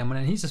Cooper's name on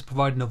it, and he's just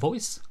providing a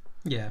voice.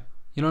 Yeah.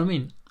 You know what I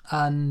mean?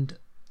 And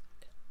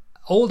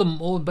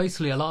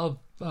basically a lot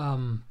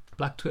of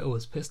Black Twitter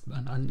was pissed,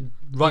 man, and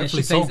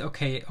rightfully she so. says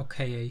okay.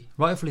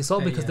 Rightfully so,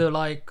 Okay, because yeah. they're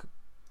like,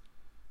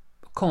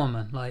 come on,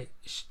 man, like.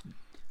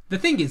 The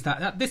thing is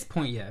that at this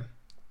point, yeah,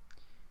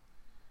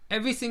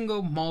 every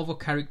single Marvel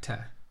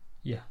character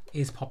Yeah.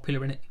 is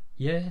popular in it.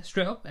 Yeah,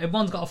 straight up.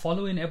 Everyone's got a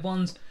following.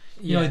 Everyone's,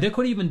 you Yeah. know, they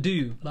could even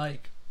do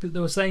like they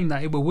were saying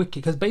that it were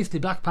wicked, because basically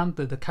Black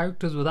Panther, the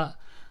characters were that,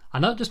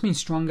 and not just mean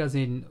strong as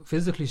in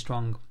physically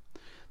strong.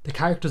 The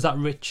characters that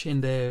rich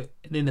in the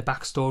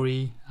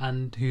backstory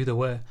and who they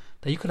were,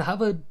 that you could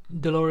have a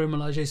Delora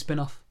Milaje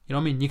spin-off. You know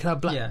what I mean? You could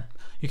have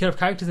you could have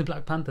characters in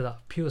Black Panther that are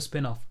pure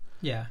spin-off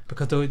Yeah.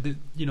 because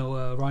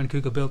Ryan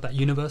Coogler built that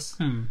universe,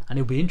 Hmm. and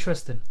it'll be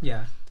interesting.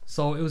 Yeah.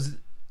 So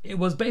it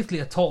was basically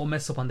a total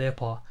mess up on their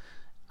part,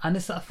 and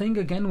it's that thing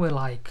again where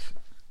like,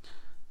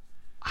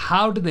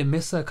 how did they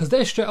miss her? Because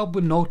they straight up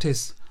would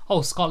notice,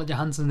 oh, Scarlett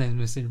Johansson's name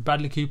missing,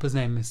 Bradley Cooper's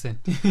name missing.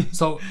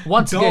 So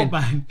once Don't, again,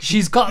 man.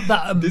 she's got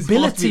that This must be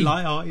ability.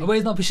 light-hearted.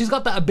 Wait, no, but she's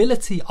got that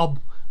ability of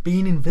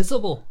being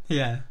invisible,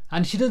 Yeah.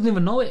 and she doesn't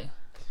even know it.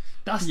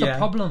 That's the Yeah.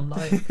 problem.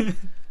 Like,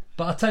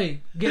 but I'll tell you,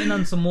 getting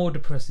on some more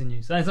depressing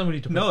news. It's not really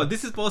depressing. No,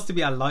 this is supposed to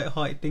be a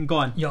light-hearted thing. Go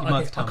on. Yo, You might okay,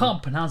 have to tell I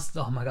can't pronounce.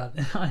 Oh my god,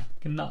 I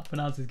cannot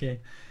pronounce this game.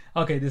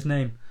 Okay, this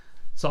name.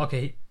 So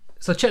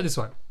check this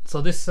out.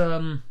 So this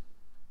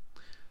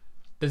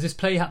there's this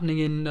play happening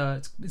in.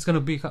 It's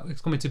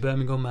coming to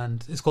Birmingham,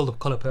 and it's called The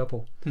Color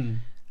Purple. me.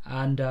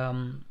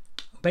 And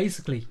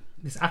basically,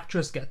 this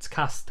actress gets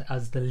cast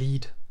as the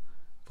lead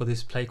for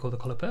this play called The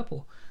Color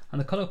Purple. And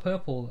The Color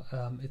Purple,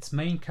 its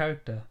main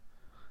character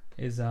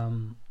is I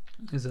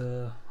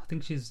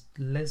think she's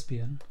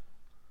lesbian.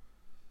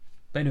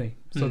 But anyway,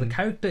 so the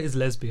character is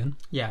lesbian.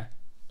 Yeah.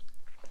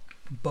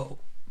 But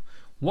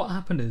what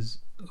happened is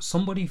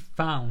somebody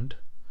found,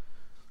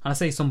 and I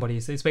say somebody,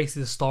 it's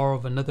basically the star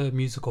of another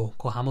musical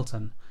called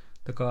Hamilton.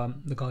 The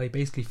guy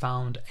basically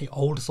found an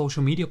old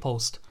social media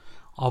post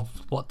of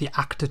what the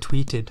actor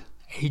tweeted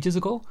ages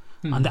ago,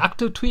 and the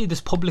actor tweeted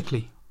this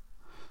publicly.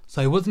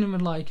 So it wasn't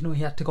even like,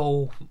 he had to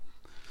go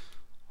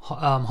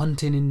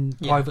hunting in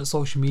private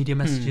social media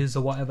messages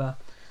or whatever.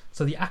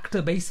 So the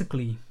actor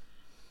basically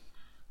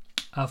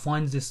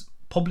finds this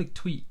public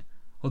tweet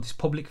or this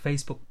public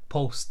Facebook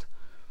post,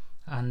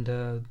 and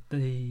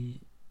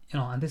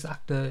and this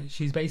actor,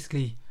 she's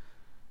basically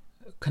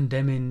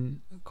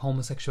condemning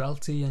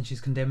homosexuality, and she's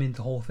condemning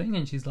the whole thing,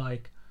 and she's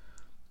like,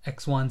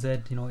 X, Y, and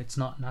Z, it's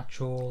not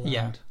natural.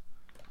 Yeah.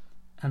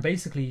 And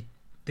basically,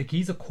 the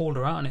geezer called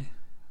her out on it.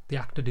 The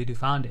actor did who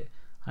found it,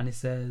 and it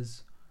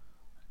says,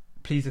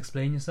 please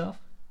explain yourself.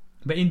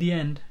 But in the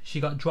end, she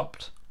got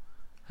dropped,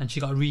 and she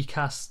got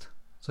recast.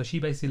 So she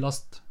basically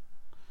lost.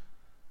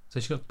 So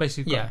she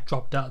got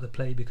dropped out of the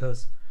play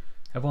because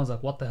everyone's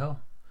like, what the hell?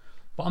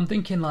 But I'm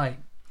thinking, like,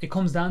 it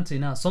comes down to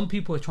now, some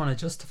people are trying to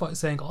justify it,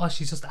 saying, oh,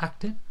 she's just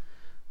acting.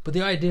 But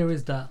the idea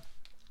is that,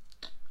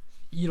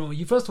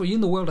 first of all, you're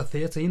in the world of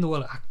theatre, you're in the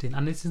world of acting,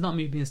 and this is not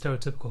me being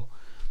stereotypical,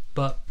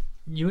 but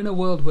you're in a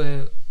world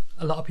where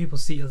a lot of people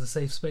see it as a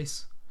safe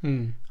space,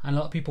 and a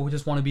lot of people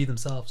just want to be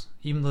themselves,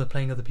 even though they're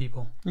playing other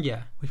people.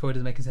 Yeah. Which probably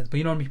doesn't make any sense. But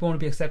people want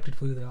to be accepted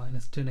for who they are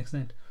to an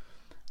extent.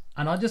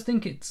 And I just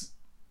think these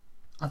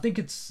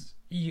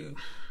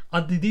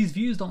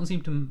views don't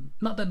seem to,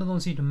 not that they don't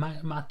seem to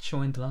match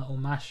or into that or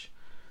mash,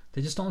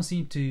 they just don't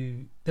seem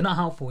to, they're not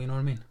helpful, you know what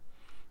I mean?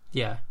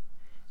 Yeah.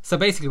 So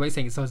basically what you're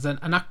saying is, so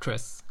an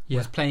actress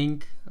was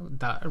playing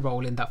that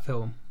role in that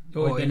film,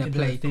 or in a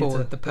play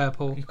called The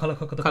Purple,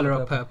 Colour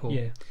of Purple.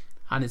 Yeah.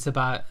 And it's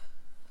about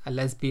a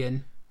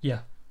lesbian,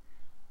 Yeah.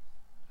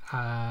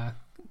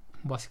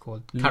 what's it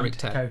called?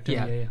 Character. Character.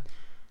 Yeah.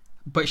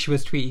 But she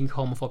was tweeting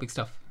homophobic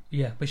stuff.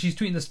 Yeah, but she's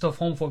tweeting the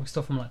homophobic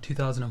stuff from like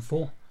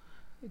 2004.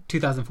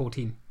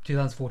 2014.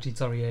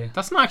 Sorry, yeah.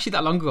 That's not actually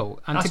that long ago.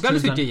 And That's to be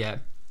honest true, with you,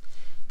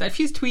 that if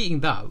she's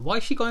tweeting that, why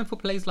is she going for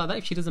plays like that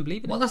if she doesn't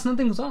believe in Well, it? that's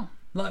nothing as well.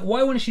 Like,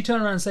 why wouldn't she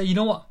turn around and say, you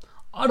know what?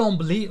 I don't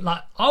believe.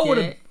 Like, I would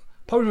have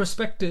probably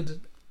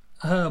respected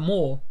her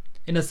more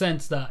in a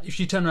sense that if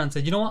she turned around and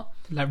said, you know what?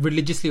 Like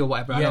religiously or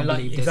whatever, I don't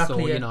believe this, or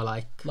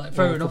like or fair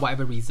for enough.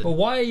 whatever reason. But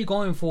why are you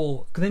going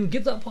for? Cause then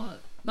give that part.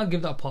 Not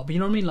give that part, but you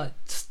know what I mean. Like,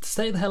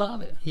 stay the hell out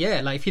of it.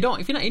 Yeah, like if you're not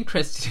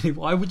interested in it,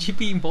 why would you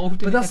be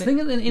involved in it? But that's the thing.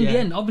 In the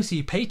end,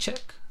 obviously,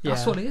 paycheck.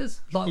 That's Yeah. what it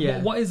is.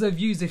 Like, what is her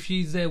views if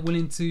she's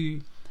willing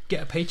to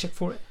get a paycheck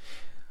for it?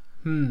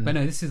 But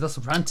no, that's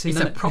ranting.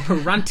 It's a proper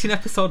ranting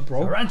episode,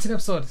 bro. A ranting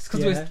episode. It's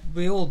because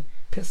we're all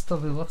pissed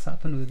off with what's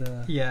happened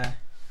with. Yeah.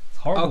 It's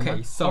horrible. Okay,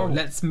 man. so Horrible.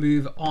 let's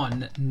move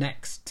on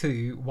next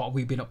to what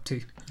we've been up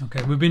to.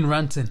 Okay, we've been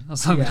ranting.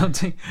 That's what we've been up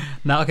to.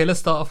 Now, okay, let's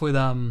start off with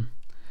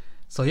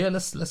So yeah,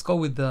 let's go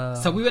with the.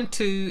 So we went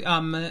to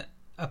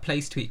a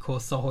place tweet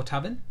called Soho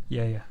Tavern,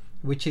 Yeah.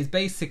 which is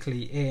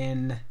basically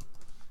in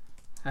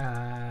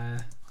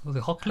Was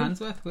it Hockley?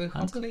 Handsworth,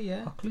 Hockley,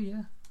 yeah. Hockley,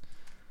 yeah.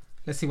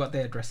 Let's see what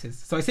their address is.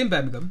 So it's in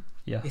Birmingham.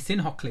 Yeah. It's in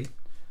Hockley,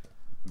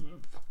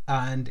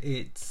 and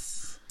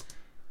it's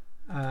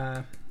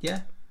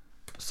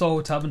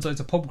So Tavern, so it's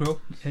a pub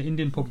grill, an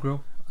Indian pub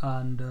grill,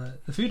 and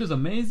the food is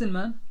amazing,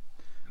 man.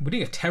 We're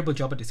doing a terrible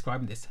job at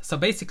describing this. So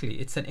basically,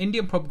 it's an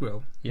Indian pub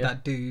grill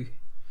that do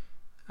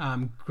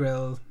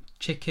grill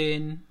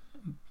chicken,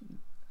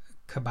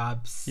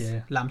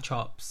 kebabs, lamb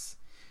chops,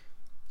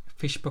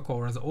 fish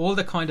pakoras, all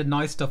the kind of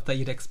nice stuff that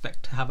you'd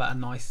expect to have at a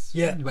nice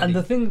wedding. And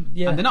the thing,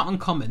 and they're not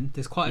uncommon.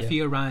 There's quite a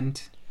few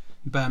around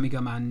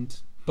Birmingham and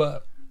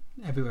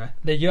everywhere.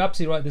 You're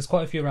absolutely right. There's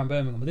quite a few around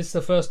Birmingham, but this is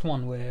the first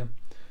one where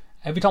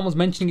every time I was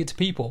mentioning it to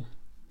people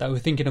that were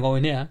thinking of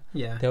going here,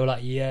 they were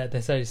like,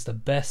 they say it's the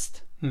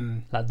best,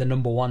 like the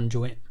number one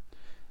joint.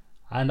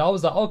 And I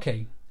was like,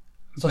 okay.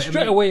 So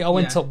straight away I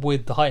went up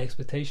with the high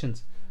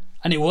expectations.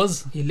 And it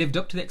was. He lived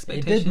up to the It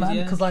expectations. did, man.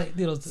 Yeah. Because like,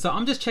 you know, So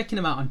I'm just checking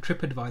them out on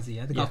TripAdvisor.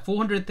 Yeah, they got Yeah.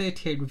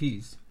 438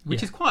 reviews, which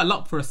Yeah. is quite a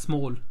lot for a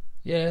small.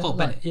 yeah, Paul like,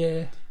 Bennett.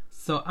 yeah.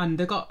 So and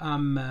they got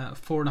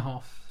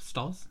 4.5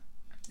 stars.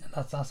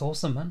 That's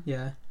awesome, man.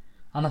 Yeah.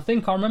 And I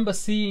think I remember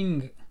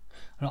seeing,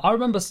 I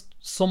remember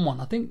someone,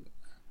 I think,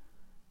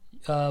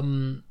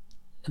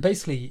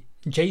 basically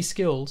Jay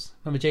Skills.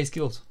 Remember Jay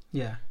Skills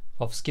Yeah.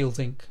 of Skills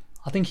Inc.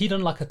 I think he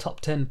done like a top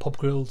 10 pub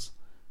grills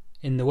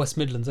in the West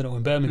Midlands, you know,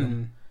 in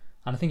Birmingham,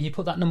 and I think he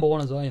put that number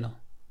 1 as well, you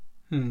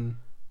know.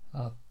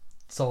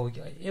 So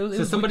it was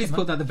So somebody's wicked,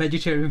 put that the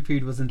vegetarian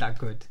food wasn't that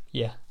good.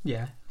 yeah,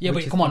 Yeah. yeah, which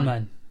but is come on, fine.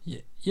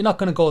 man, you're not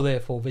gonna go there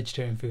for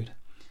vegetarian food.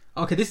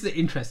 Okay, this is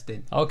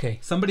interesting. Okay,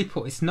 Somebody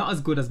put it's not as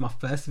good as my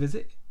first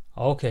visit,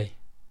 okay.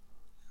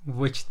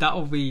 which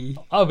that'll be.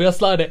 Oh, we'll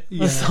slide it.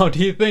 Yeah. So do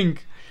you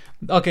think?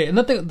 Okay, and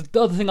the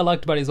other thing I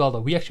liked about it as well, though,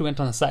 we actually went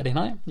on a Saturday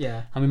night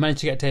Yeah. and we managed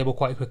to get a table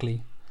quite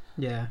quickly.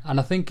 Yeah. And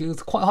I think it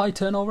was quite high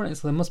turnover in it,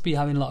 so they must be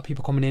having a lot of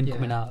people coming in, Yeah.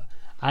 coming out.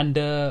 And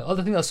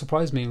other thing that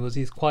surprised me was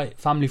he's quite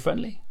family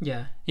friendly.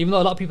 Yeah. Even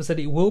though a lot of people said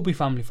it will be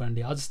family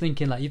friendly, I was just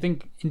thinking, like, you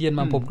think Indian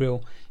Man Pub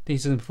Grill, you think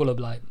it's going to be full of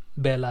like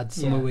bare lads,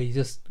 somewhere Yeah. where you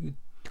just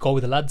go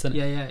with the lads, and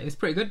Yeah, yeah, it's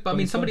pretty good. But I But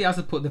mean, it's somebody else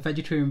has put the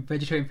vegetarian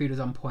food was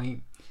on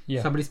point.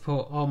 yeah, Somebody's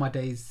put all my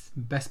days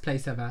best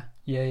place ever.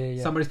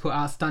 yeah. Somebody's put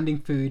outstanding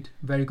food,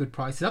 very good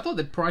prices. I thought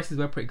the prices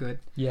were pretty good,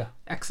 Yeah,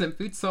 excellent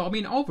food. So I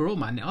mean, overall,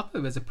 man, I thought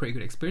it was a pretty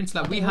good experience.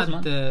 Like I we think it was, had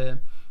man. the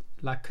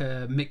like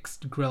a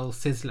mixed grill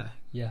sizzler,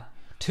 yeah.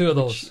 Two of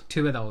those.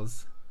 two of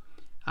those,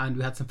 and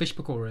we had some fish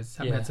pakoras,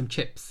 and we Yeah. had some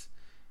chips,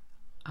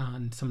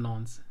 and some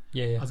naans.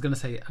 Yeah, I yeah. was gonna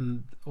say,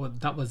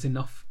 that was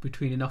enough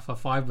for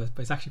 5 of us,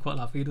 but it's actually quite a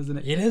lot of food, isn't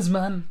it? It is,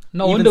 man.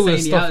 No Even wonder we're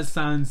saying yeah, it stuffed.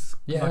 sounds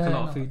Yeah, like a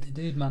lot no, of food.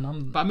 dude, man.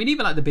 I'm. But I mean,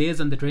 even like the beers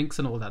and the drinks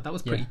and all that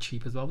was pretty Yeah.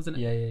 cheap as well, wasn't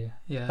it? Yeah.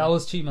 Yeah. That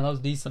was cheap, man. That was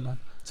decent, man.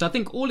 So I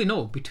think all in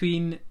all,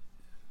 between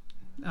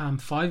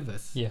 5 of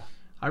us, Yeah,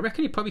 I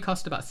reckon it probably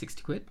cost about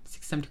 60 quid,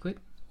 60, 70 quid.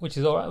 which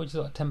is alright. Which is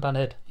like £10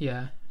 head,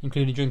 Yeah,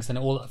 including drinks and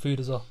all that food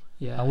as well.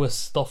 yeah. And we're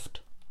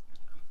stuffed.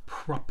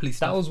 Properly That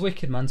stuffed. was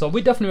wicked, man. So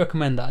we definitely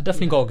recommend that.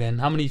 Definitely go again.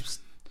 How many?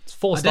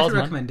 4 I stars, definitely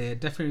man. recommend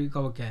it. Definitely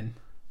go again.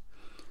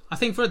 I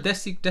think for a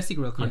Desi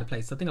Grill kind Yeah. of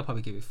place, I think I'll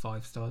probably give it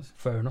 5 stars.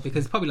 Fair enough.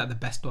 Because it's probably like the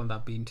best one that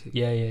I've been to.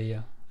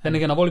 Yeah. Then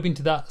again, I've only been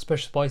to that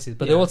Special Spices,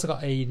 but they Yeah. also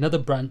got another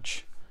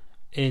branch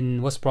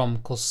in West Brom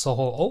called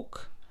Soho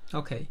Oak,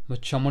 Okay.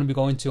 which I'm going to be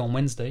going to on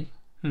Wednesday.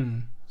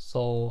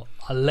 So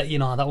I'll let you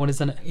know how that one is,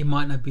 isn't it? It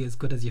might not be as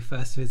good as your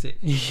first visit.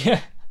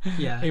 Yeah.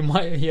 Yeah. It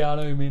might. Yeah, I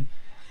know what you mean.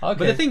 Okay.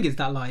 But the thing is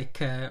that, like,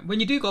 when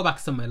you do go back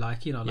somewhere,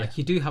 like, you know, like, Yeah.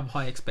 you do have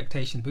high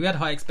expectations. But we had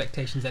high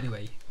expectations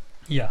anyway.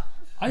 Yeah.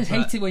 I just But-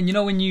 hate it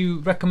when you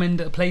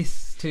recommend a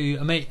place to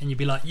a mate and you'd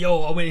be like,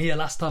 yo, I went here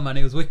last time and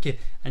it was wicked,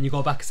 and you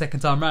go back a second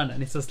time round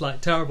and it's just like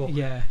terrible.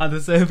 Yeah. And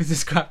the service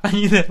is crap, and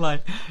you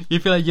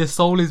feel like your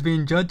soul is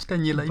being judged,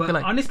 and you But feel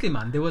like, honestly,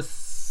 man, there was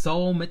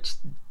so much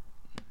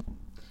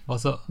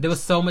what's up? There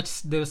was so much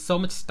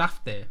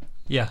staff there,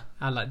 Yeah.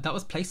 and like that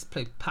was place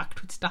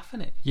packed with staff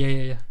in it.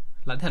 Yeah.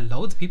 Like they had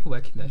loads of people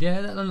working there.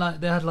 Yeah,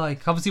 they had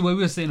like, obviously where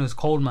we were sitting was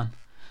cold, man.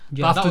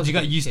 Yeah, But that afterwards was you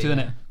got good, used to yeah. it,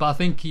 innit? But I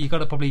think you got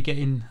to probably get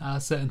in at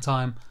a certain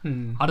time. I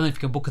don't know if you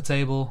can book a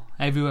table.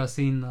 Everywhere I've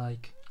seen,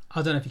 like,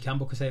 I don't know if you can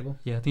book a table.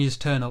 yeah, I think you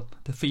just turn up.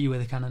 They fit you where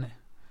they can, innit?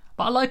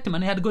 But I liked it,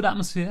 man. They had a good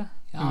atmosphere.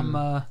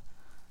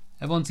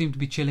 Everyone seemed to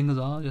be chilling as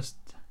well. Just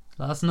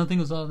that's another thing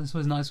as well. This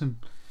was nice when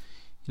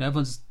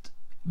everyone's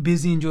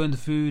busy enjoying the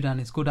food and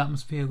it's good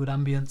atmosphere, good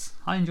ambience.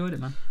 I enjoyed it,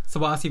 man. So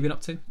what else have you been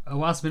up to?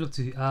 What else have I been up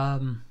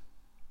to?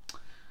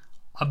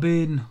 I've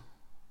been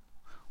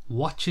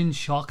watching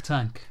Shark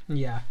Tank.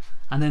 Yeah.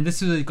 And then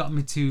this is what got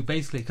me to,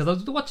 basically, because I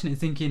was watching it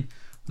thinking,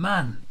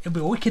 man, it'd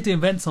be wicked to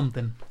invent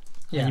something.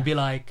 Yeah. And you'd be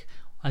like,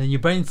 and then your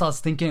brain starts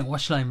thinking,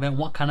 what should I invent?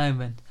 What can I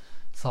invent?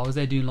 So I was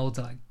there doing loads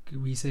of like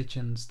research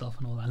and stuff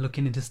and all that, and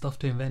looking into stuff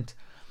to invent.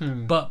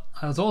 But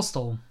I was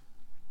also,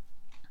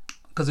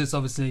 because it's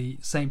obviously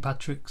St.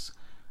 Patrick's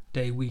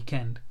Day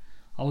weekend,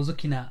 I was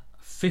looking at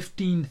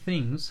 15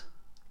 things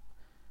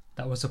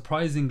that were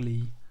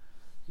surprisingly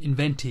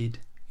invented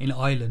in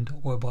Ireland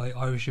or by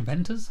Irish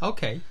inventors.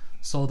 Okay.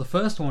 So the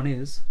first one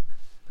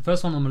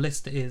on the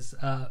list is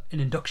an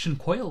induction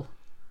coil.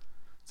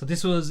 So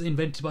this was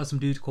invented by some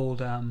dude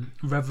called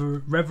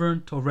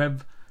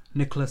Rev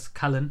Nicholas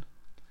Callan.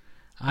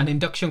 An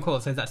induction coil,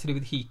 so is that to do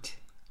with heat?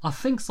 I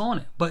think so on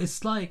it, but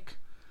it's like,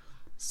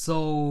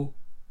 so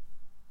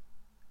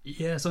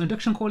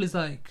induction coil is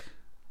like,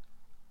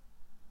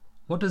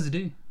 what does it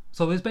do?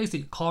 So it's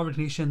basically car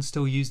ignition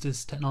still use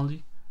this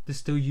technology. They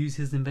still use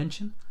his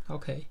invention.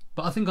 Okay.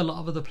 But I think a lot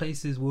of other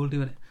places will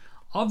do it.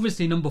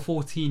 Obviously, number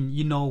 14,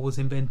 was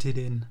invented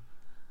in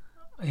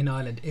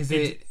Ireland.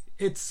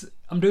 It's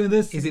I'm doing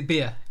this. Is it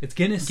beer? It's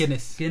Guinness.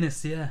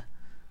 Guinness. Yeah.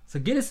 So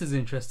Guinness is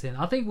interesting.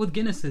 I think with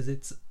Guinness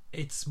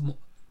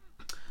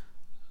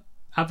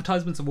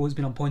advertisements have always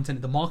been on point,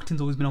 and the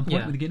marketing's always been on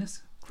point with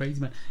Guinness. Crazy,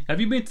 man.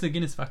 Have you been to the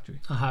Guinness factory?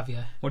 I have,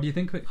 yeah. What do you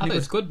think of it? I thought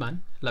it's good,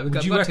 man. Like,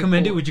 Would you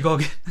recommend it? Would you go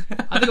again?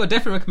 I think I would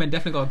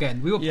definitely go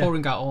again. We were Yeah.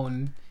 pouring our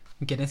own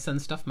Guinness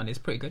and stuff, man. It's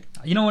pretty good.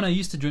 You know, when I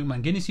used to drink,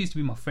 man, Guinness used to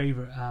be my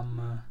favorite.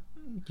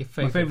 Your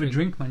My favorite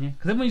drink, man. Yeah,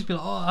 because everyone used to be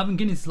like, "Oh, having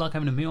Guinness is like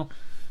having a meal."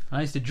 And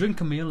I used to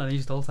drink a meal, and I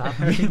used to also have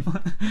a meal.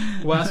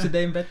 What else did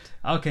they invent?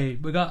 Okay,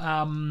 we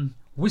got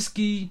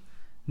whiskey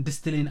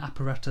distilling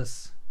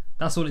apparatus.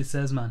 That's all it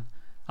says, man.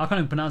 I can't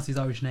even pronounce these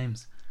Irish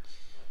names.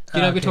 You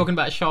know, Okay. we're talking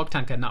about Shark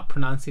Tank and not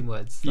pronouncing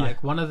words. Yeah.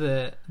 Like one of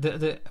the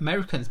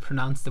Americans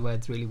pronounce the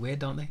words really weird,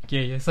 don't they?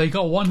 Yeah. So you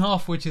got one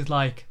half which is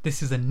like,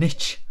 this is a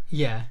niche,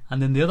 Yeah.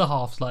 and then the other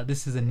half's like,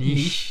 this is a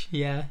niche.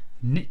 Yeah.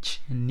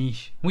 Niche and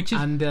niche, which is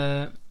And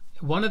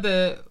one of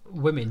the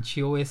women,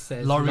 she always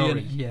says Laurie.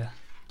 Laurie.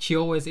 She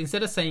always,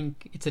 instead of saying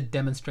it's a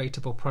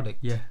demonstrable product,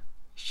 Yeah.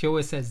 she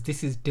always says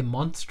this is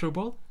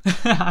demonstrable.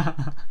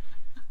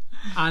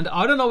 And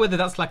I don't know whether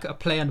that's like a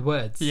play on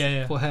words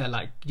Yeah. for her.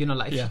 Like, you know,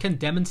 like if Yeah. she can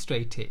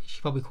demonstrate it, she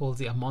probably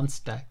calls it a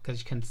monster because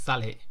she can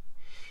sell it.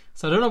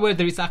 So I don't know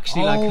whether it's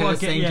actually like her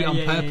saying it on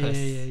purpose.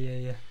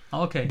 Yeah.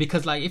 Okay.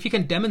 Because like if you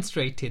can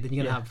demonstrate it, then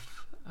you're gonna Yeah. have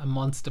a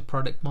monster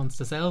product,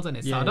 monster sales in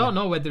it. So Yeah, I don't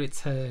know whether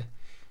it's her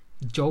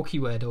jokey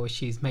word or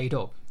she's made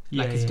up,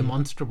 like Yeah, it's yeah.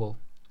 demonstrable,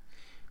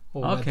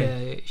 or Okay.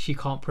 whether she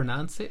can't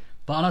pronounce it.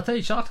 But I'll tell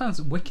you, Shark Tank's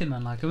wicked,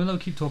 man. Like, even though we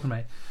keep talking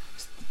about it,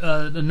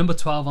 the number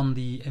 12 on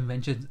the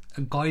invention,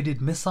 a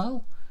guided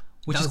missile,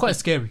 which That is was quite the-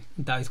 scary,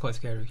 That is quite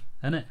scary.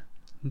 isn't it?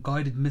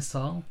 Guided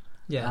missile.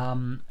 Yeah,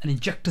 An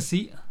injector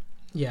seat,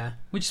 yeah.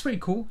 which is pretty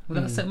cool.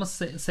 Well, that must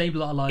save a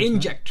lot of lives. man.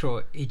 Inject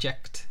or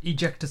eject.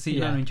 Ejector seat,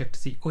 Yeah. no injector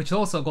seat, which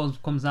also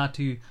comes down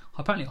to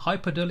apparently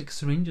hypodermic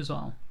syringe as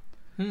well.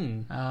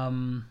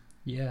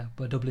 Yeah,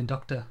 by Dublin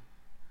doctor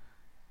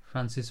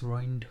Francis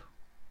Rind.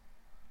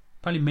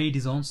 Apparently made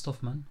his own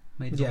stuff, man.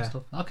 Made his own Yeah.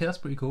 stuff. Okay, that's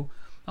pretty cool.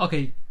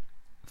 Okay,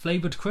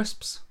 flavored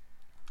crisps.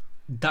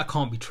 That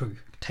can't be true.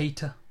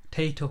 Tato.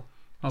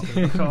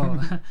 Okay.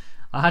 Oh,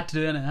 I had to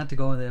do it. I had to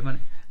go in there,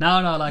 man. No,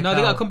 like No,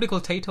 they got a company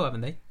called Tato,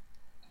 haven't they?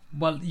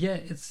 well, yeah,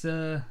 it's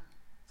so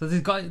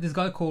this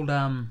guy called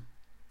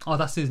oh,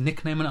 that's his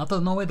nickname, and I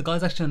don't know where the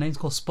guy's actual name's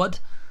called Spud,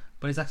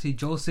 but it's actually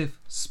Joseph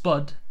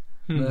Spud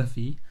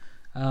Murphy,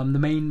 the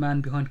main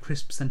man behind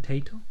crisps and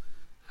Tato.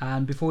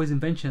 And before his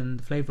invention,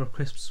 the flavor of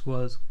crisps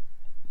was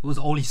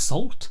only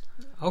salt.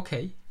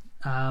 Okay.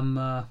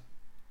 But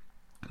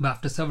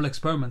after several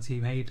experiments, he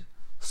made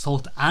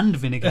salt and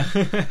vinegar.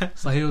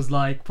 So he was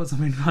like, put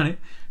something on it,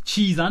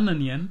 cheese and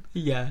onion.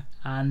 Yeah.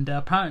 And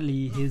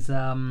apparently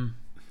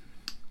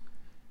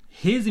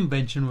his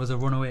invention was a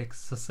runaway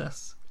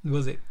success,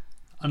 Was it?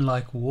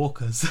 unlike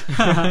Walker's.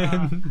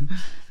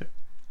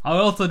 I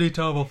also do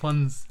terrible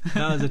puns.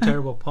 That was a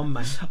terrible pun,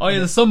 man. Oh yeah,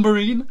 the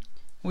submarine,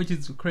 which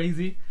is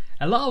crazy.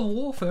 A lot of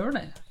warfare,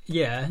 isn't it?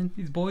 Yeah.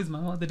 These boys,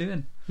 man, what are they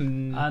doing?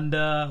 Mm.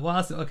 And what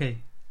else? Okay,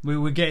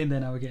 we're getting there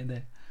now. We're getting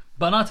there.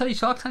 But I'll tell you,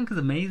 Shark Tank is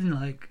amazing.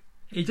 Like,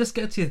 it just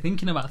gets you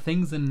thinking about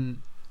things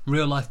in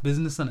real life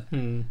business, isn't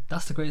it?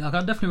 That's the great. Like, I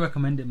definitely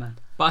recommend it, man.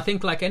 But I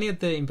think like any of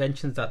the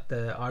inventions that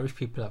the Irish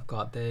people have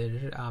got,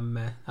 they're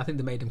I think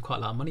they made them quite a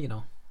lot of money. You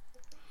know.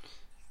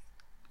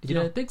 Did you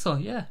Yeah, I know? think so.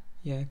 Yeah.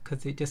 Yeah,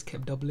 because it just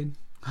kept doubling.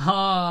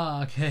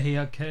 Ah, okay.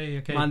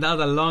 Man, that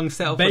was a long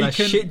setup for that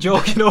Bacon- shit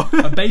joke, you know.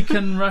 A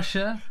bacon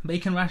rashers.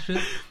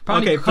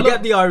 Okay,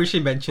 forget the Irish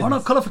inventions. Oh no,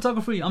 colour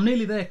photography. I'm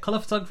nearly there. Colour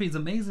photography is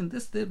amazing.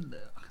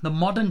 The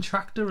modern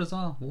tractor as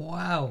well.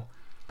 Wow.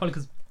 Probably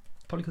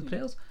because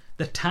players.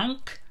 The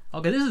tank.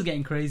 Okay, this is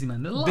getting crazy,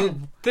 man. There's a lot of-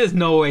 There's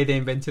no way they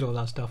invented all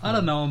that stuff. I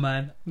don't know,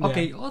 man. Yeah.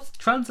 Okay, what's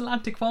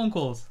transatlantic phone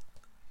calls?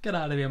 Get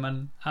out of here,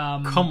 man.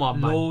 Come on,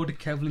 man. Lord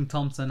Kevlin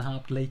Thompson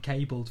helped lay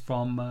cables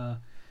from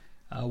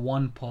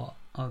one part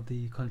of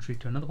the country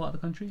to another part of the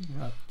country.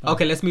 Right.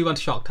 Okay, let's move on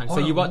to Shark Tank. So Oh,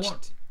 you watched...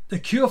 what? The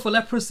Cure for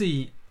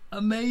Leprosy.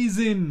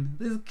 Amazing.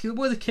 The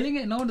boys are killing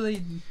it. No,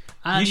 they.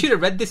 And You should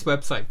have read this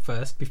website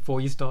first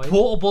before you started.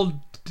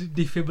 portable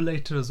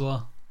defibrillator as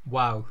well.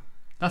 Wow.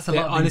 That's a They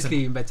lot. Of things.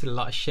 honestly invented a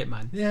lot of shit,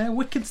 man. Yeah,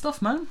 wicked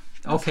stuff, man.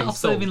 That's Okay, helps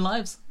so- saving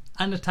lives,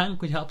 and a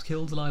tank which helps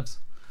kill lives.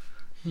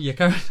 Yeah,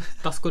 Karen.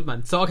 That's good,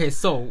 man. So, okay,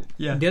 so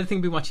Yeah. the other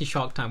thing we watched is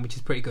Shark Tank, which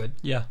is pretty good.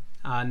 Yeah,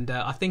 And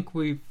I think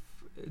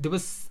there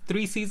was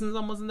 3 seasons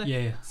on, wasn't there?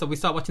 yeah. So we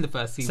started watching the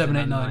first season. 7,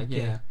 8, and 9, like,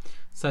 yeah.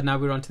 So now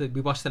we're on to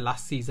we watched the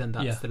last season.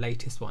 That's Yeah. the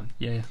latest one.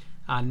 Yeah.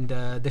 And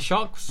the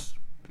Sharks.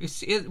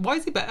 Why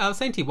is it better? I was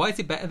saying to you, why is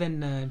it better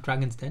than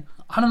Dragon's Den?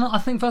 I don't know. I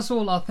think first of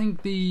all, I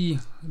think the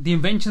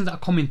inventions that are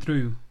coming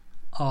through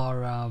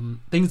are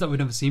things that we've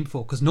never seen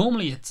before. Because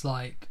normally it's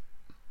like,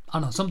 I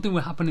don't know, something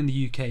will happen in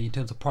the UK in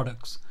terms of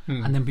products,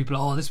 and then people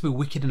are, oh, this will be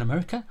wicked in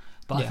America.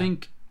 But I Yeah.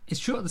 think it's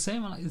true at the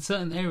same. Like in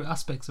certain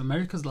aspects,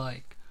 America's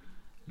like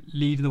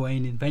leading the way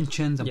in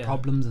inventions and Yeah.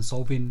 problems and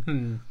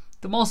solving.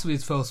 The most of it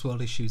is first world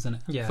issues, isn't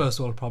it? Yeah. First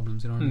world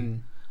problems. You know what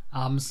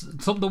I mean?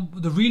 Some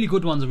of the really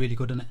good ones are really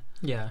good, isn't it?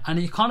 Yeah. And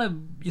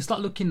you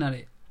start looking at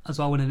it as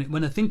well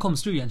when a thing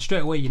comes through, and straight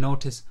away you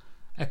notice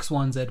X,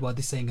 Y, and Z why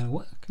this ain't gonna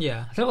work.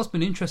 Yeah. I think what's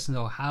been interesting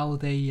though, how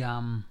they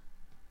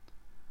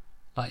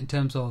like in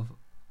terms of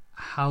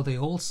how they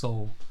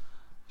also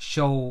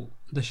show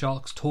the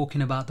sharks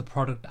talking about the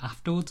product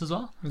afterwards as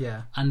well,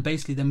 Yeah. and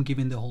basically them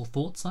giving their whole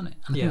thoughts on it.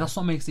 And I Yeah. think that's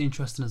what makes it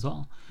interesting as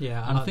well.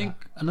 Yeah. And I like think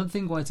another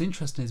thing why it's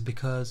interesting is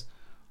because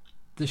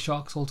the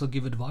sharks also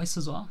give advice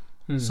as well.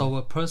 that. So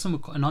a person,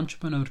 an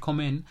entrepreneur would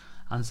come in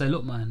and say,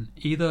 look man,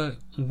 either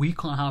we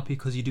can't help you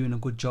because you're doing a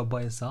good job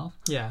by yourself,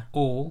 Yeah.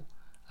 or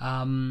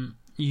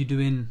you're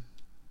doing,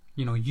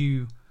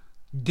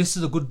 this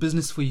is a good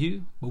business for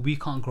you, but we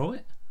can't grow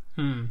it.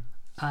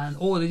 And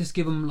or they just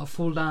give them a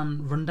full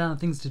down rundown of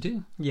things to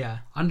do. Yeah.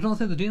 I don't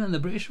think they're doing that in the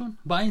British one,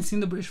 but I ain't seen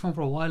the British one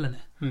for a while in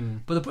it. Hmm.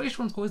 But the British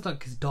one's always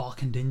like, it's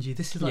dark and dingy.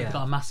 This is like Yeah.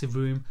 got a massive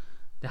room.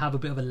 They have a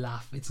bit of a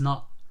laugh. It's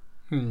not.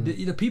 Hmm.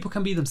 The people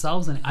can be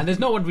themselves in it. And there's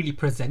no one really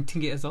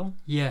presenting it as well.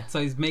 Yeah, So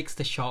it makes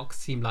the sharks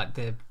seem like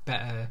they're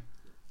better,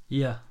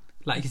 yeah.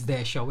 like it's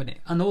their show, innit?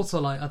 And also,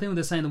 like, I think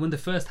they're saying that when they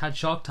first had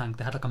Shark Tank,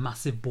 they had like a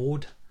massive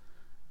board,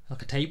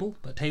 like a table.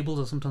 But tables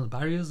are sometimes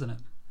barriers in it.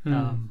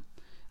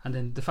 And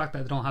then the fact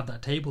that they don't have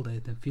that table, they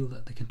feel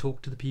that they can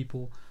talk to the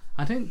people.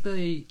 I think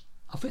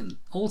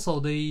also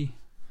the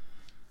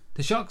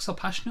sharks are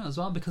passionate as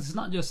well, because it's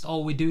not just, oh,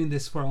 we're doing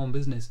this for our own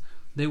business.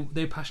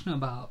 They're passionate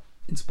about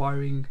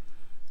inspiring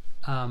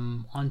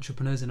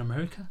entrepreneurs in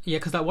America. Yeah,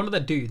 because like one of the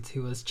dudes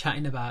who was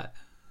chatting about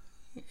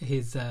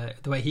his the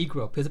way he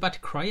grew up, he was about to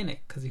cry in it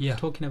because he was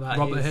talking about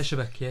Robert his,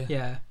 Herjavec, yeah.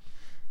 Yeah.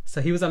 So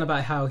he was on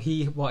about how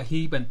what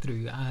he went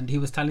through, and he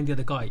was telling the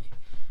other guy,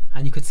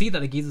 and you could see that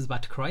the geezer was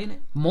about to cry in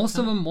it. Most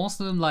of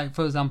them, like,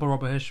 for example,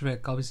 Robert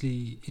Herjavec,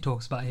 obviously he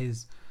talks about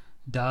his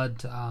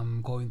dad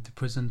going to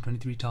prison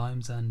 23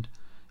 times and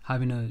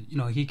having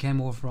he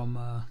came over from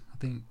I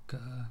think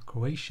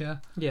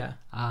Croatia. Yeah.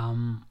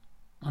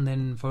 And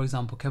then, for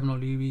example, Kevin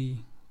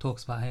O'Leary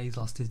talks about how he's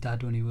lost his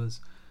dad when he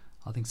was,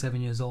 I think,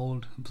 7 years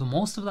old. So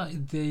most of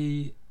that,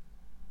 they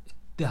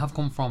have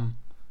come from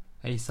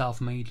a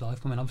self-made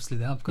life. I mean, obviously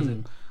they have, because they're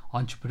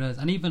entrepreneurs.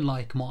 And even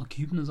like Mark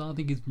Cuban as well, I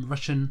think he's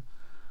Russian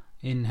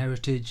in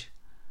heritage.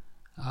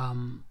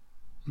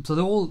 So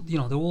they're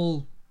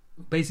all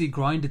basically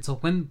grinded. So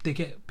when they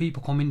get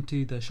people come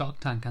into the Shark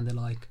Tank and they're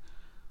like,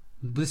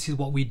 this is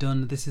what we've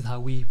done, this is how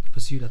we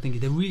pursued, I think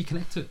they really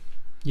connect to it.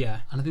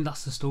 Yeah. And I think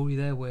that's the story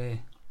there, where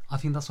I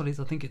think that's what it is.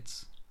 I think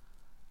it's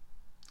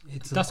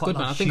That's quite good,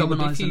 man. like I think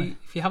humanising it.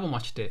 if you haven't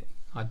watched it,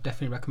 I'd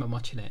definitely recommend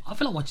watching it. I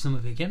feel like watching some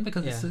of it again,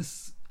 because Yeah.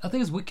 it's I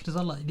think it's wicked as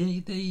well. Like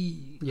they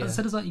Yeah. as I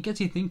said, it's like it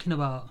gets you thinking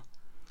about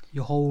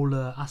your whole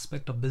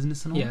aspect of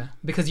business and all. Yeah,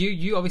 because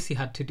you obviously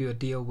had to do a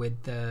deal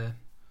with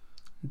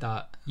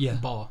that Yeah.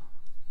 bar.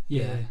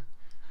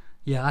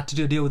 Yeah, I had to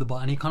do a deal with the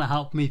bar, and he kind of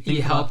helped me think He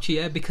about, helped you,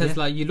 yeah, because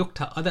Yeah. like you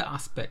looked at other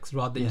aspects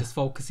rather than Yeah. just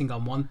focusing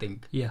on one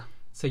thing. Yeah,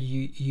 So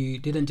you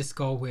didn't just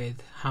go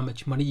with how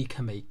much money you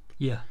can make.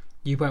 yeah,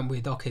 You went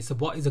with, okay, so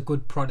what is a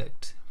good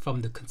product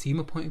from the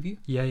consumer point of view?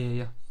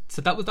 yeah.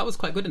 So that was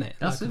quite good, innit?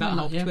 That's Like, it, that man,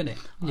 helped yeah. you, innit?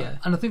 Yeah.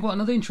 And I think what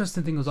another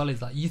interesting thing as well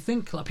is, like, you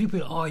think like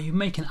people, oh, you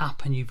make an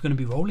app and you're going to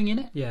be rolling in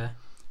it. Yeah.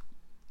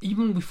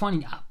 Even we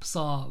finding apps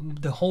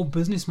the whole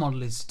business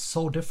model is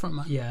so different,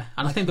 man. Yeah.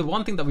 And I think the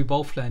one thing that we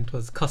both learned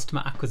was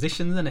customer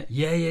acquisition, isn't it?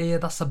 Yeah.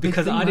 That's a big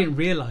Because thing, I man. didn't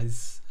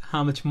realise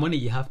how much money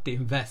you have to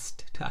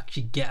invest to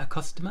actually get a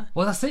customer.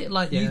 Well, that's it.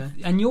 Like, Yeah.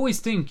 you always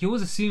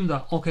assume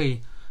that,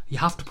 okay, you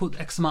have to put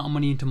X amount of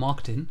money into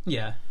marketing,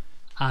 Yeah.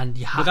 and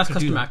you But have that's to do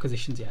customer that.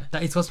 acquisitions, yeah.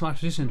 That is customer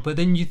acquisition. But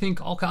then you think,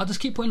 okay, I'll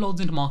just keep putting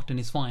loads into marketing,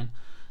 it's fine,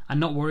 and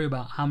not worry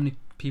about how many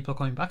people are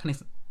coming back. And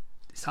it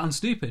sounds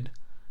stupid,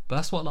 but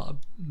that's what a lot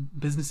of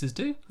businesses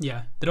do.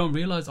 Yeah. They don't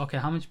realise, okay,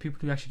 how much people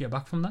do you actually get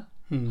back from that?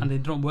 And they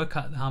don't work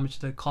out how much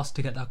they cost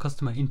to get that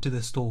customer into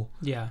the store,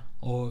 Yeah.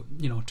 or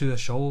to a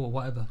show or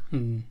whatever.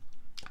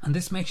 And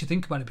this makes you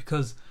think about it,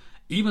 because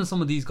even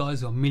some of these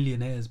guys who are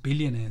millionaires,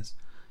 billionaires,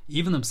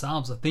 even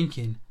themselves are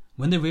thinking,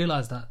 when they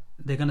realise that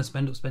they're going to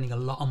end up spending a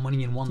lot of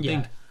money in one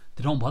Yeah. thing,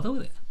 they don't bother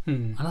with it. Hmm.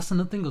 And that's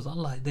another thing as well.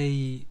 Like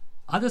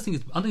I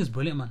think it's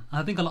brilliant, man. And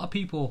I think a lot of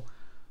people,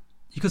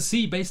 you could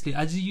see basically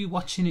as you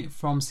watching it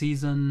from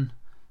season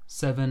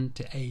 7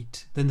 to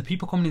 8, then the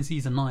people coming in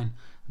season 9,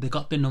 they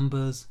got their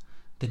numbers,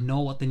 they know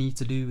what they need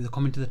to do, they're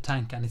coming to the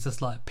tank, and it's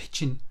just like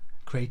pitching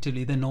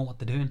creatively. They know what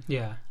they're doing,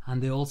 Yeah.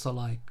 and they also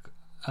like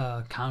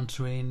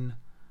countering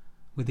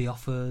with the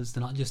offers.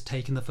 They're not just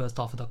taking the first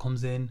offer that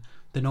comes in.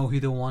 They know who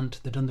they want.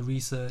 They've done the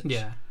research.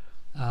 Yeah.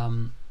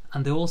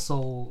 And you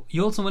also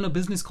when a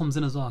business comes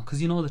in as well,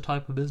 because you know the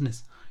type of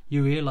business,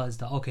 you realize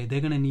that, okay,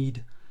 they're going to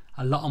need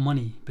a lot of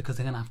money because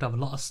they're going to have a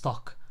lot of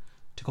stock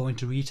to go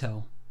into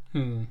retail,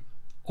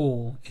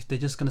 or if they're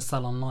just going to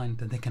sell online,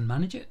 then they can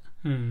manage it.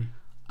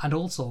 And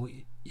also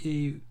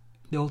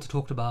they also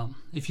talked about,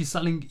 if you're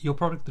selling your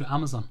product through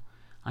Amazon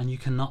and you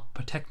cannot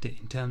protect it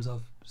in terms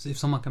of, so if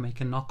someone can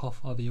make a knockoff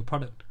of your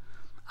product,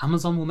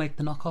 Amazon will make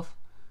the knockoff,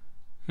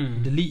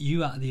 delete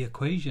you out of the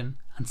equation,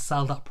 and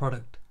sell that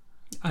product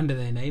Under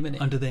their name, innit?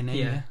 under their name.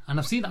 Yeah. Yeah. And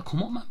I've seen that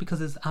come up, man, because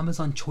there's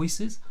Amazon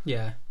Choices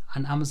Yeah.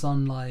 and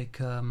Amazon like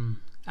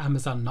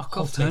Amazon knockoff.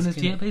 alternatives,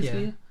 basically. Yeah.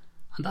 Yeah.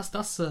 And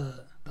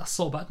that's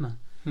so bad, man,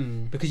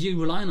 Hmm. because you're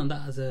relying on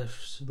that as a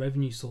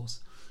revenue source.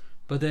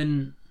 But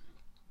then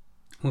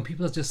when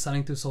people are just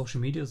selling through social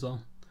media as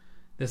well,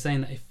 they're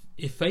saying that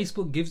if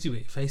Facebook gives you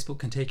it, Facebook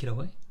can take it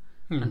away.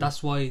 And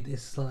that's why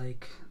it's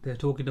like they're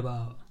talking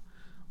about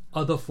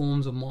other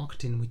forms of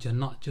marketing which are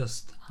not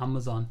just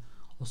Amazon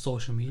or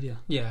social media.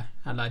 Yeah,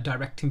 and like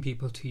directing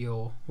people to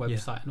your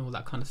website and all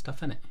that kind of stuff,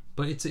 innit?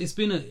 But it's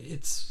been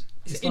it's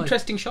an like,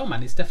 interesting show,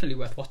 man. It's definitely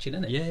worth watching,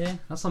 isn't it? Yeah,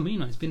 that's what I mean,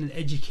 man. It's been an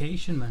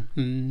education,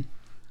 man.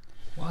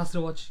 What else did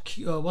I watch?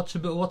 Watch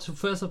the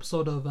first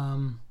episode of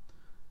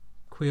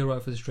Queer Eye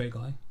for the Straight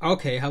Guy.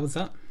 Okay, how was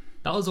that?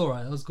 That was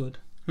alright. That was good.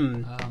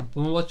 But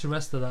we'll watch the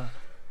rest of that.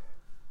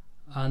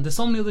 And there's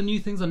so many other new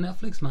things on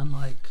Netflix, man.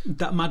 Like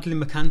that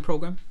Madeleine McCann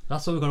program.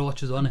 That's what we got to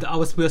watch as well.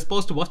 We were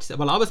supposed to watch that.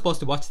 Well, I was supposed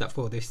to watch that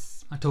for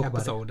this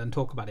episode and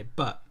talk about it.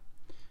 But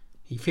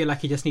you feel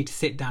like you just need to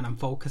sit down and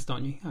focus,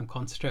 don't you, and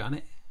concentrate on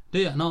it?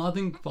 Yeah, no,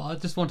 I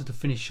just wanted to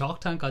finish Shark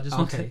Tank. I just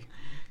wanted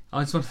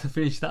to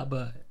finish that.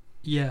 But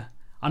yeah,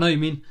 I know what you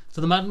mean.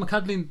 So the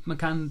Madeleine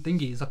McCann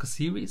thingy is like a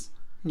series.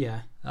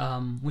 Yeah.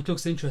 Which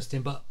looks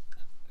interesting. But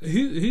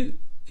who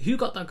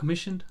got that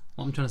commissioned?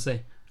 What I'm trying to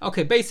say.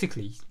 Okay,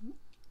 basically,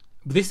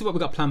 this is what we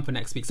got planned for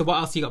next week. So what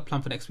else you got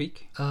planned for next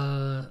week?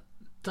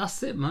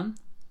 That's it, man.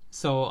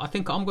 So I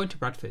think I'm going to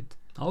Bradford.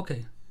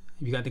 Okay.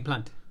 Have you got anything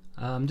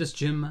planned? Just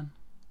gym, man.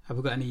 Have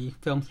we got any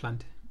films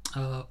planned?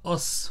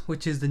 Us,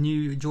 which is the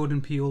new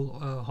Jordan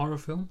Peele horror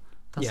film.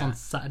 That's on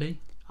Saturday.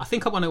 I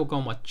think I want to go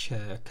and watch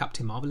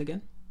Captain Marvel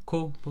again.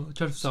 Cool. But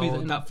try to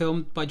so that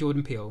film by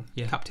Jordan Peele,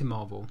 Captain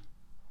Marvel.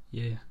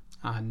 Yeah.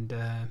 And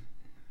I'm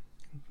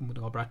going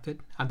to go Bradford.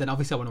 And then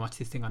obviously I want to watch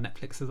this thing on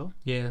Netflix as well.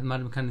 Yeah, the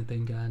Madeleine McCann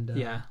thing. And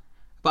yeah.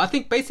 But I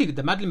think basically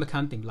the Madeleine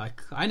McCann thing,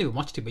 like, I never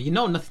watched it, but you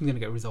know nothing's going to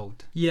get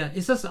resolved. Yeah,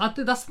 it's just, I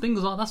think that's the thing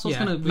as well. That's what's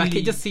going to really... Like,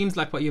 it just seems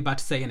like what you're about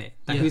to say, innit?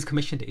 Like, who's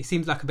commissioned it? It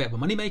seems like a bit of a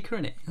moneymaker,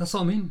 innit? That's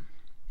what I mean.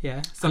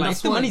 Yeah. So, like,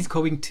 if the money's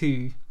going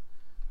to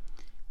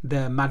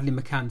the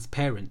Madeleine McCann's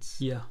parents...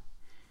 Yeah.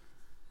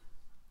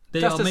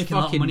 They are making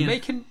a lot of money.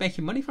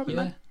 Making money from it,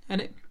 man.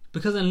 And it...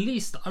 Because at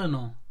least, I don't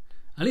know,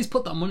 at least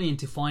put that money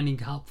into finding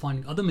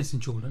other missing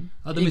children.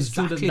 Missing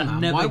children that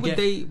never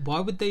Why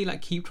would they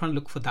like keep trying to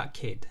look for that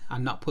kid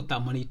and not put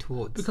that money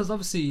towards? Because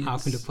obviously how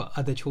can look for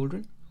other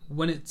children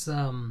when it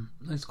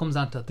comes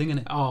down to a thing,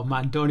 innit? Oh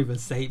man, don't even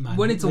say it, man.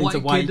 When it's a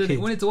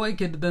white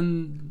kid,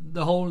 then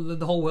the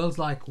whole world's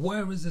like,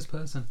 where is this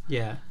person?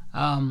 Yeah.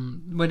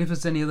 When if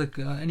it's any other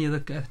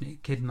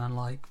ethnic kid, man,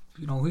 like,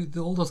 you know,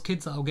 all those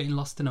kids that are getting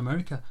lost in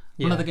America.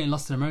 Well, not they're getting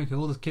lost in America.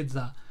 All those kids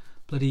that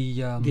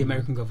bloody the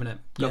American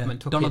government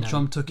took Donald in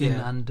Trump took in,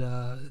 and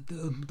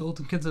all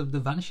the kids are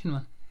vanishing,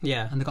 man.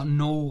 Yeah, and they got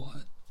no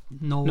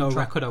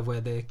record of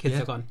where the kids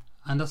are gone.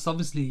 And that's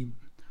obviously,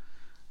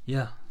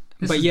 so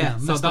that's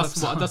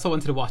what I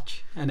wanted to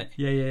watch. And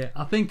yeah.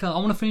 I think I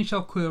want to finish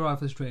off Queer Eye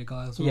for the Straight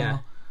Guy as well. Yeah.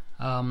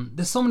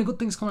 There's so many good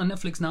things coming on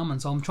Netflix now, man.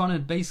 So I'm trying to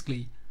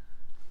basically.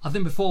 I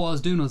think before what I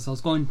was doing was I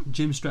was going to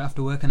gym straight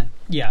after work, innit?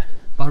 Yeah.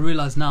 But I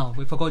realise now,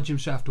 if I go to gym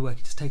straight after work,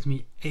 it just takes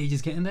me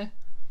ages getting there.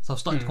 So I've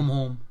started to come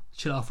home,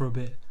 chill out for a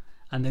bit,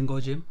 and then go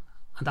gym.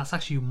 And that's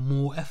actually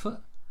more effort.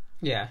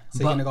 Yeah. So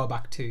you're gonna go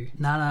back to...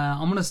 Nah.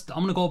 I'm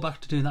gonna go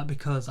back to doing that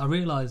because I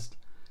realised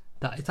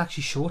that it's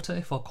actually shorter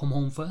if I come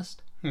home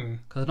first.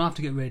 Because I don't have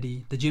to get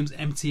ready. The gym's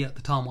empty at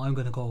the time I'm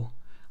gonna go,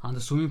 and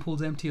the swimming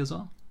pool's empty as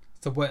well.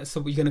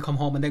 So you're gonna come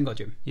home and then go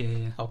gym?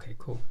 Yeah. Okay,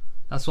 cool.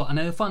 That's what, and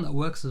I find that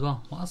works as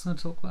well. What else am I going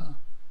to talk about?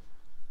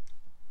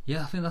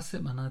 Yeah, I think that's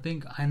it, man. I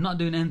think I'm not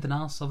doing anything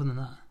else other than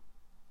that.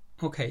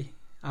 Okay.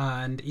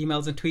 And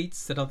emails and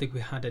tweets? I don't think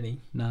we had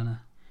any. No.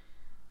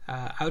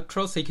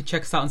 Outro, so you can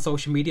check us out on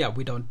social media.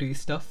 We Don't Do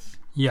Stuff.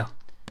 Yeah.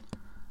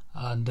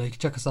 And you can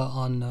check us out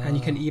on... and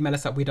you can email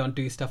us at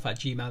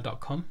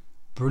wedon'tdostuff@gmail.com.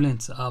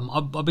 Brilliant.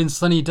 I've been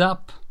Sunny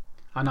Dapp.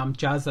 And I'm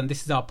Jazz, and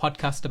this is our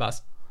podcast about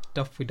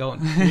stuff we don't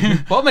do.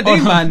 What am I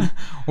doing, man?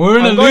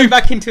 I'm going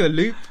back into a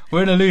loop.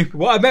 We're in a loop.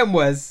 What I meant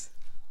was...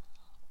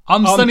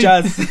 I'm Sunny...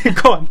 Jazz.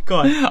 Go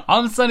on.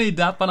 I'm Sunny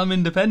Dapp and I'm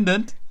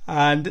independent.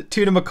 And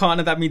Tuna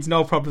McCartney, that means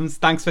no problems.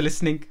 Thanks for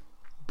listening.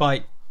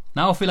 Bye.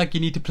 Now I feel like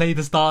you need to play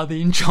the start of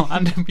the intro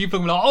and people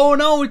will be like, oh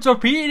no, it's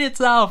repeating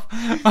itself.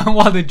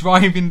 While they're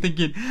driving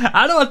thinking,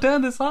 how do I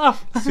turn this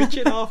off? Switch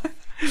it off.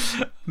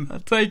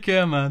 Take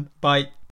care, man. Bye.